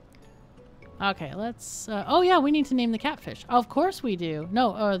 Okay, let's... oh yeah, we need to name the catfish. Of course we do.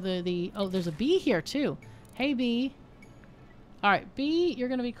 No, oh, there's a bee here too. Hey, bee. Alright, bee, you're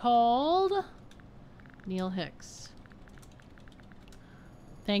gonna be called... Neil Hicks.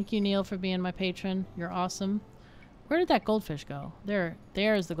 Thank you, Neil, for being my patron. You're awesome. Where did that goldfish go?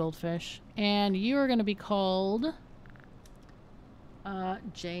 There's the goldfish. And you are gonna be called...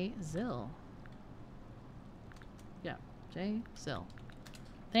 J. Zill. Yeah, J. Zill.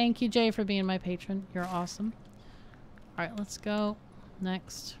 Thank you, Jay, for being my patron. You're awesome. Alright, let's go.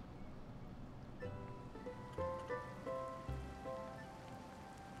 Next.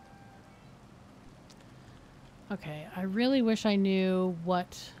 Okay, I really wish I knew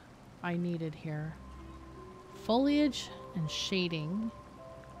what I needed here. Foliage and shading.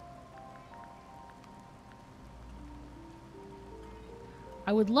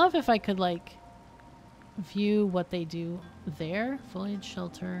 I would love if I could, like, view what they do there. Foliage,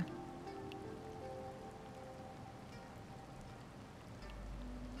 shelter.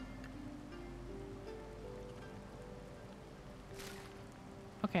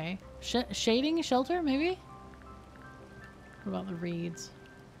 Okay. Shading, shelter, maybe? What about the reeds?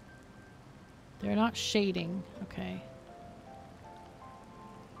 They're not shading. Okay.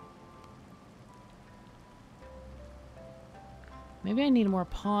 Maybe I need more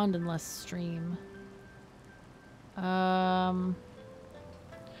pond and less stream. But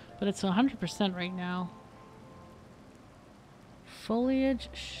it's 100% right now. Foliage,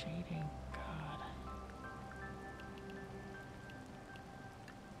 shading. God.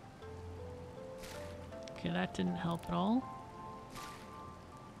 Okay, that didn't help at all.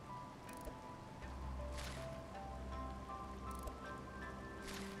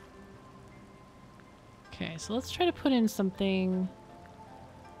 Okay, so let's try to put in something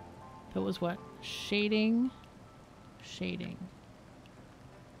that was what? Shading. Shading.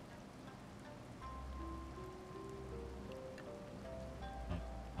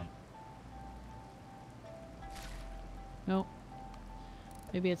 Nope.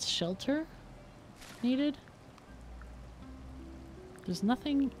 Maybe it's shelter needed? There's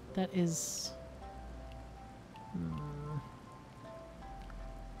nothing that is...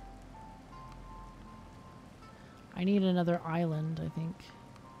 I need another island, I think.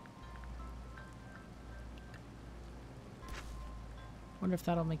 Wonder if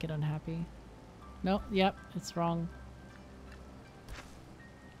that'll make it unhappy. Nope, yep, it's wrong.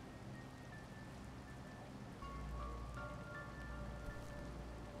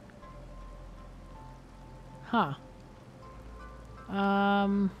 Huh.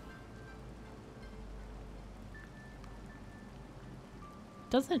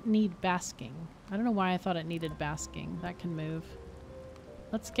 Doesn't need basking. I don't know why I thought it needed basking. That can move.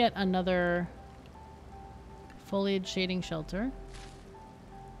 Let's get another foliage shading shelter.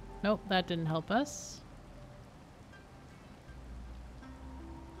 Nope, that didn't help us.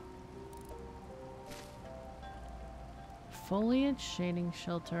 Foliage shading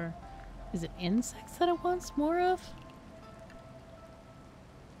shelter. Is it insects that it wants more of?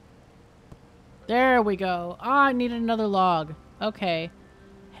 There we go. Ah, I needed another log. Okay.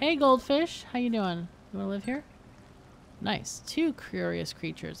 Hey, goldfish. How you doing? You want to live here? Nice. 2 curious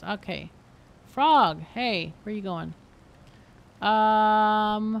creatures. Okay. Frog. Hey, where you going?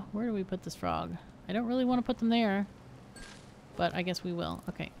 Where do we put this frog? I don't really want to put them there, but I guess we will.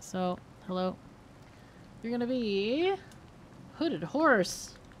 Okay, so, hello. You're gonna be hooded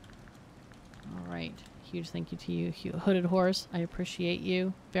horse. All right. Huge thank you to you, hooded horse. I appreciate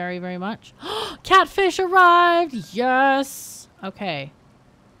you very, very much. Catfish arrived! Yes! Okay.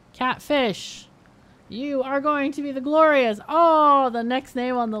 Catfish. You are going to be the glorious. Oh, the next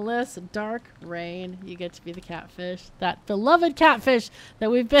name on the list. Dark Rain. You get to be the catfish. That beloved catfish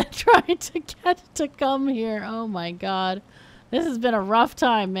that we've been trying to get to come here. Oh my god. This has been a rough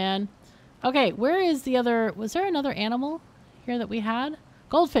time, man. Okay, where is the other... Was there another animal here that we had?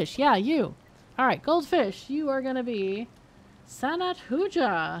 Goldfish. Yeah, you. Alright, goldfish. You are going to be Sanat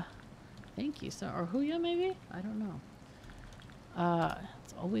Huja. Thank you, sir. Or Huya, maybe? I don't know.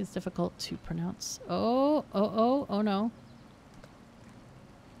 It's always difficult to pronounce. Oh no.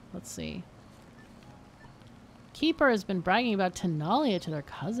 Let's see. Keeper has been bragging about Tenalia to their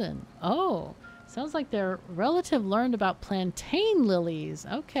cousin. Oh, sounds like their relative learned about plantain lilies.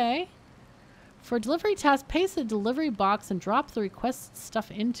 Okay. For delivery task, paste the delivery box and drop the requested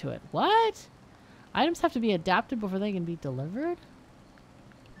stuff into it. What? Items have to be adapted before they can be delivered?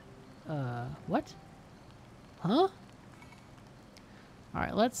 What? Huh?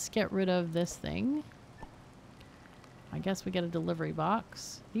 Alright, let's get rid of this thing. I guess we get a delivery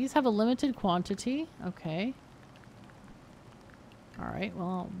box. These have a limited quantity. Okay. Alright,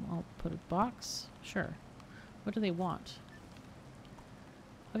 well, I'll put a box. Sure. What do they want?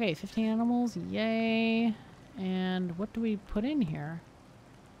 Okay, 15 animals. Yay. And what do we put in here?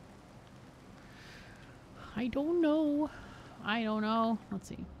 I don't know. I don't know. Let's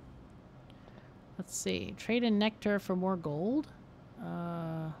see. Let's see. Trade in nectar for more gold.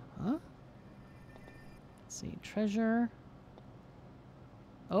 Huh? Let's see. Treasure.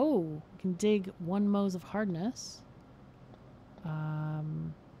 Oh, we can dig 1 moles of hardness.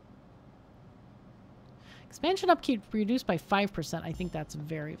 Expansion upkeep reduced by 5%. I think that's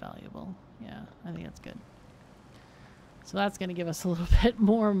very valuable. Yeah, I think that's good. So that's going to give us a little bit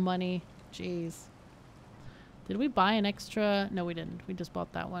more money. Jeez. Did we buy an extra? No, we didn't. We just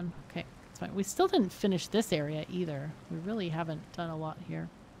bought that one. Okay, that's fine. We still didn't finish this area either. We really haven't done a lot here.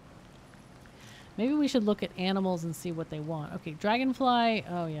 Maybe we should look at animals and see what they want. Okay, dragonfly.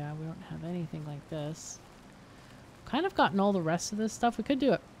 Oh yeah, we don't have anything like this. Kind of gotten all the rest of this stuff. We could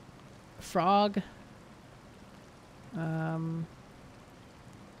do it. Frog.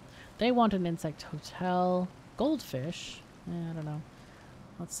 They want an insect hotel. Goldfish. I don't know.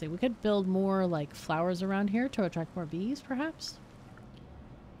 Let's see. We could build more like flowers around here to attract more bees, perhaps.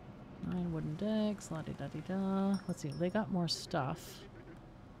 9 wooden decks. La-di-da-di-da. Let's see. They got more stuff.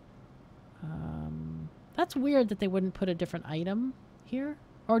 That's weird that they wouldn't put a different item here.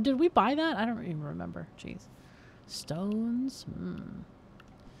 Or did we buy that? I don't even remember. Jeez. Stones.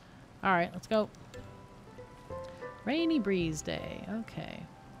 Alright, let's go. Rainy breeze day. Okay.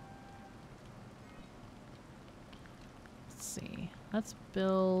 Let's see. Let's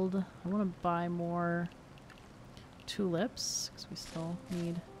build... I want to buy more tulips, because we still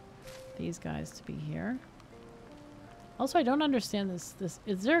need these guys to be here. Also, I don't understand this.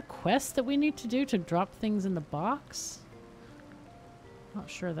 Is there a quest that we need to do to drop things in the box? Not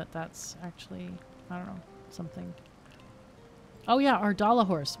sure that that's actually, I don't know, something. Oh yeah, our dollar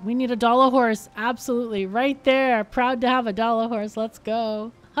horse. We need a dollar horse. Absolutely. Right there. Proud to have a dollar horse. Let's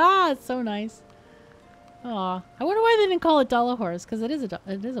go. Ah, it's so nice. Aw. I wonder why they didn't call it dollar horse, because it is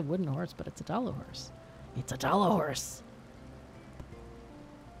a wooden horse, but it's a dollar horse. It's a dollar horse.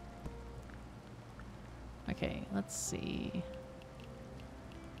 Okay, let's see.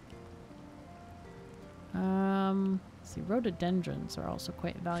 Let's see, rhododendrons are also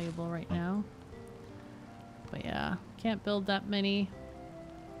quite valuable right now. But yeah, can't build that many.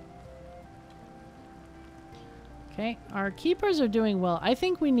 Okay, our keepers are doing well. I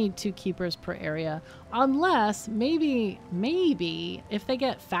think we need 2 keepers per area. Unless, maybe, if they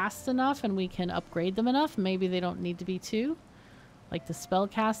get fast enough and we can upgrade them enough, maybe they don't need to be 2. Like the spell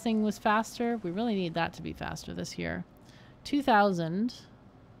casting was faster. We really need that to be faster this year. 2,000.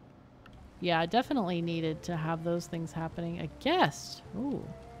 Yeah, definitely needed to have those things happening. A guest. Ooh.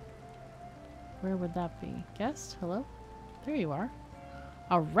 Where would that be? Guest? Hello? There you are.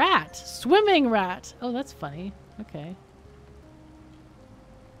 A rat. Swimming rat. Oh, that's funny. Okay.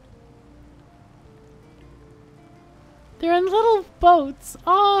 They're in little boats.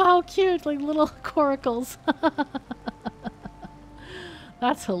 Oh, how cute. Like little coracles.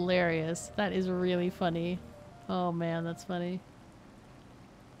 That's hilarious. That is really funny. Oh man, that's funny.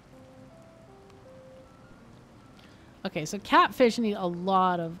 Okay, so catfish need a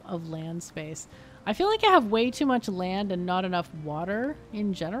lot of land space. I feel like I have way too much land and not enough water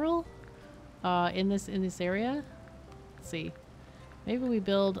in general in this area. Let's see. Maybe we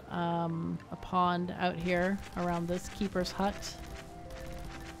build a pond out here around this keeper's hut.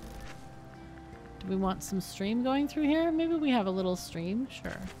 Do we want some stream going through here? Maybe we have a little stream.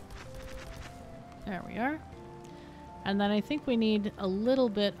 Sure. There we are. And then I think we need a little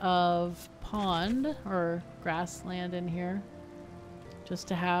bit of pond or grassland in here just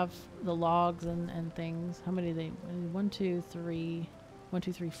to have the logs and things. How many they? 1, 2, 3. 1,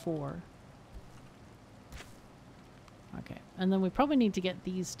 2, 3, 4. Okay. And then we probably need to get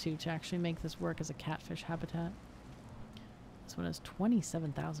these 2 to actually make this work as a catfish habitat. This one is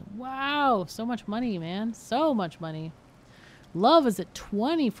 27,000. Wow, so much money, man. So much money. Love is at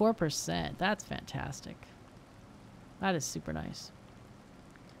 24%. That's fantastic. That is super nice.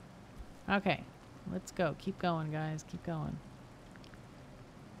 Okay, let's go. Keep going, guys. Keep going.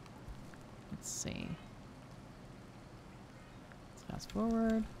 Let's see. Let's fast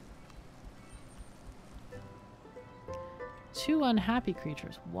forward. 2 unhappy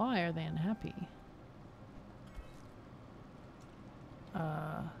creatures. Why are they unhappy?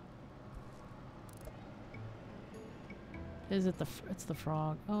 Is it it's the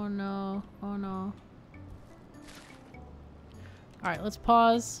frog. Oh no. Oh no. Alright, let's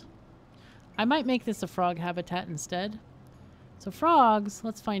pause. I might make this a frog habitat instead. So frogs,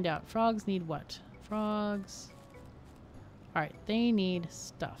 let's find out. Frogs need what? Frogs. Alright, they need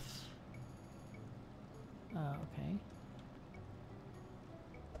stuff. Okay.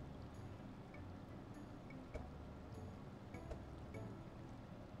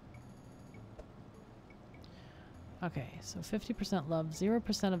 Okay, so 50% love,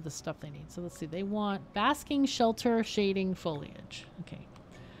 0% of the stuff they need. So let's see, they want basking, shelter, shading, foliage. Okay.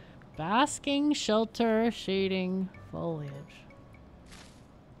 Basking, shelter, shading, foliage.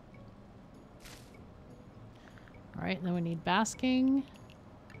 Alright, then we need basking.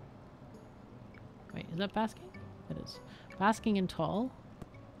 Wait, is that basking? It is. Basking and tall.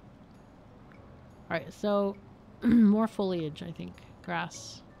 Alright, so more foliage, I think.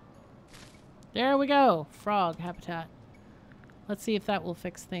 Grass. There we go! Frog habitat. Let's see if that will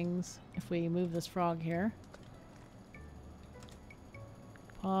fix things if we move this frog here.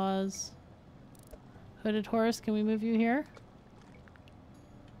 Pause. Hooded horse, can we move you here?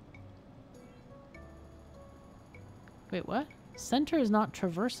 Wait, what? Center is not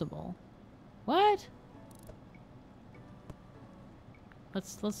traversable. What?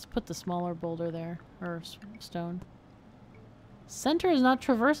 Let's put the smaller boulder there, or stone. Center is not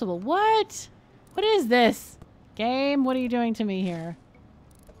traversable. What? What is this? Game, what are you doing to me here?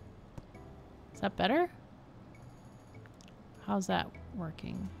 Is that better? How's that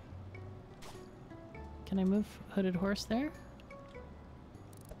working? Can I move hooded horse there?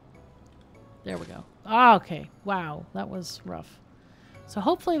 There we go. Ah, okay. Wow, that was rough. So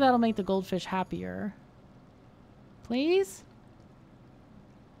hopefully that'll make the goldfish happier. Please?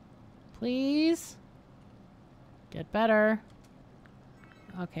 Please? Get better.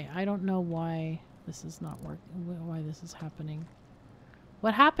 Okay, I don't know why this is not working, why this is happening.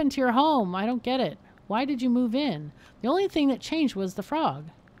 What happened to your home? I don't get it. Why did you move in? The only thing that changed was the frog,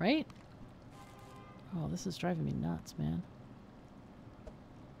 right? Oh, this is driving me nuts, man.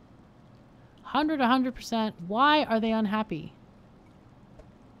 100%. Why are they unhappy?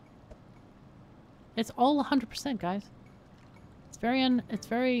 It's all 100%, guys. It's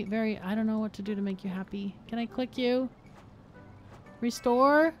very, I don't know what to do to make you happy. Can I click you?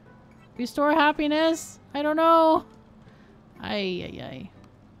 Restore? Restore happiness? I don't know.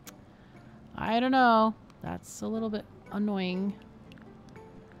 I don't know. That's a little bit annoying.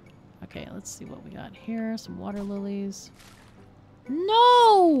 Okay, let's see what we got here. Some water lilies.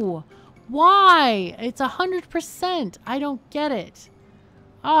 No! Why? It's 100%. I don't get it.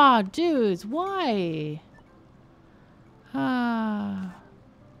 Ah, dudes, why? Ah.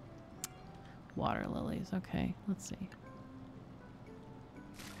 Water lilies. Okay, let's see.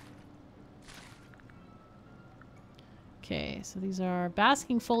 Okay, so these are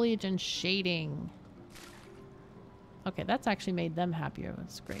basking foliage and shading. Okay, that's actually made them happier.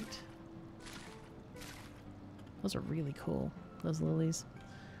 That's great. Those are really cool, those lilies.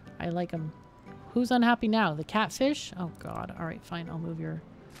 I like them. Who's unhappy now? The catfish? Oh, God. All right, fine. I'll move your...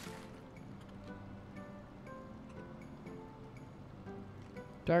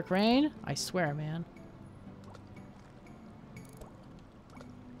 Dark rain? I swear, man.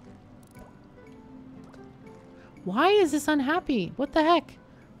 Why is this unhappy? What the heck?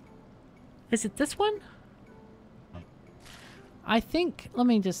 Is it this one? I think... Let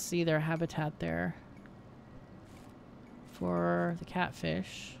me just see their habitat there. For the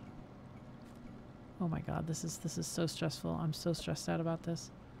catfish. Oh my God, this is so stressful. I'm so stressed out about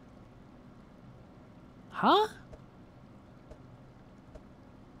this. Huh?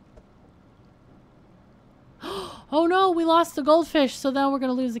 Oh no, we lost the goldfish, so now we're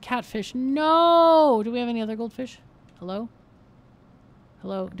gonna lose the catfish. No! Do we have any other goldfish? Hello?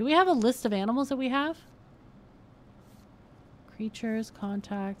 Hello? Do we have a list of animals that we have? Creatures,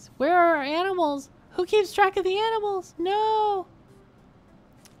 contacts. Where are our animals? Who keeps track of the animals? No!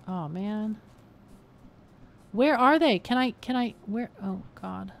 Oh man. Where are they? Can I, where? Oh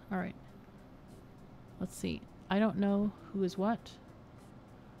God. All right. Let's see. I don't know who is what.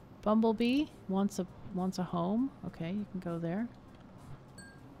 Bumblebee wants a home. Okay, you can go there.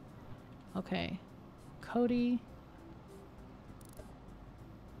 Okay. Cody.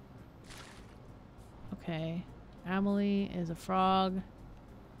 Okay. Emily is a frog.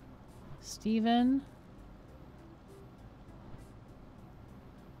 Steven.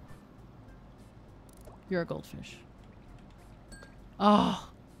 You're a goldfish. Oh.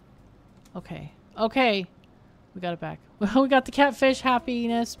 Okay. Okay. We got it back. We got the catfish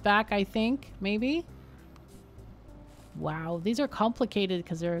happiness back, I think. Maybe? Wow. These are complicated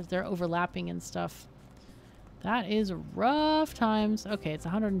because they're overlapping and stuff. That is rough times. Okay, it's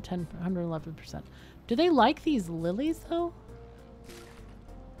 110, 111%. Do they like these lilies, though?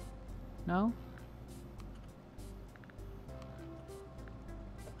 No?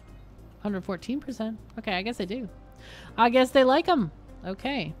 114%. Okay, I guess they do. I guess they like them.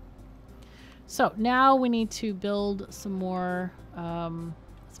 Okay. So now we need to build some more.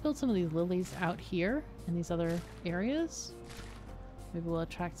 Let's build some of these lilies out here in these other areas. Maybe we'll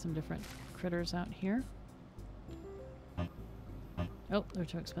attract some different critters out here. Oh, they're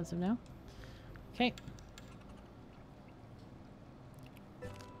too expensive now. Okay.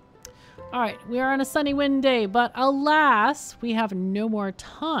 All right, we are on a sunny wind day, but alas, we have no more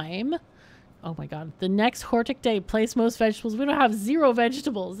time. Oh my God, the next Hortic day, place most vegetables. We don't have 0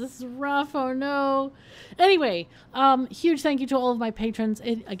 vegetables. This is rough, oh no. Anyway, huge thank you to all of my patrons.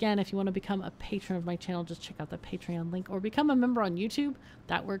 Again, if you want to become a patron of my channel, just check out the Patreon link or become a member on YouTube.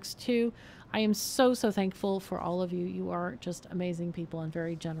 That works too. I am so thankful for all of you. You are just amazing people and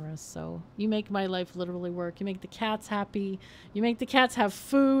very generous. So you make my life literally work. You make the cats happy. You make the cats have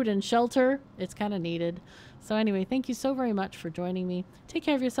food and shelter. It's kind of needed. So anyway, thank you so very much for joining me. Take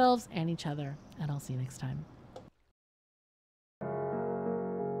care of yourselves and each other, and I'll see you next time.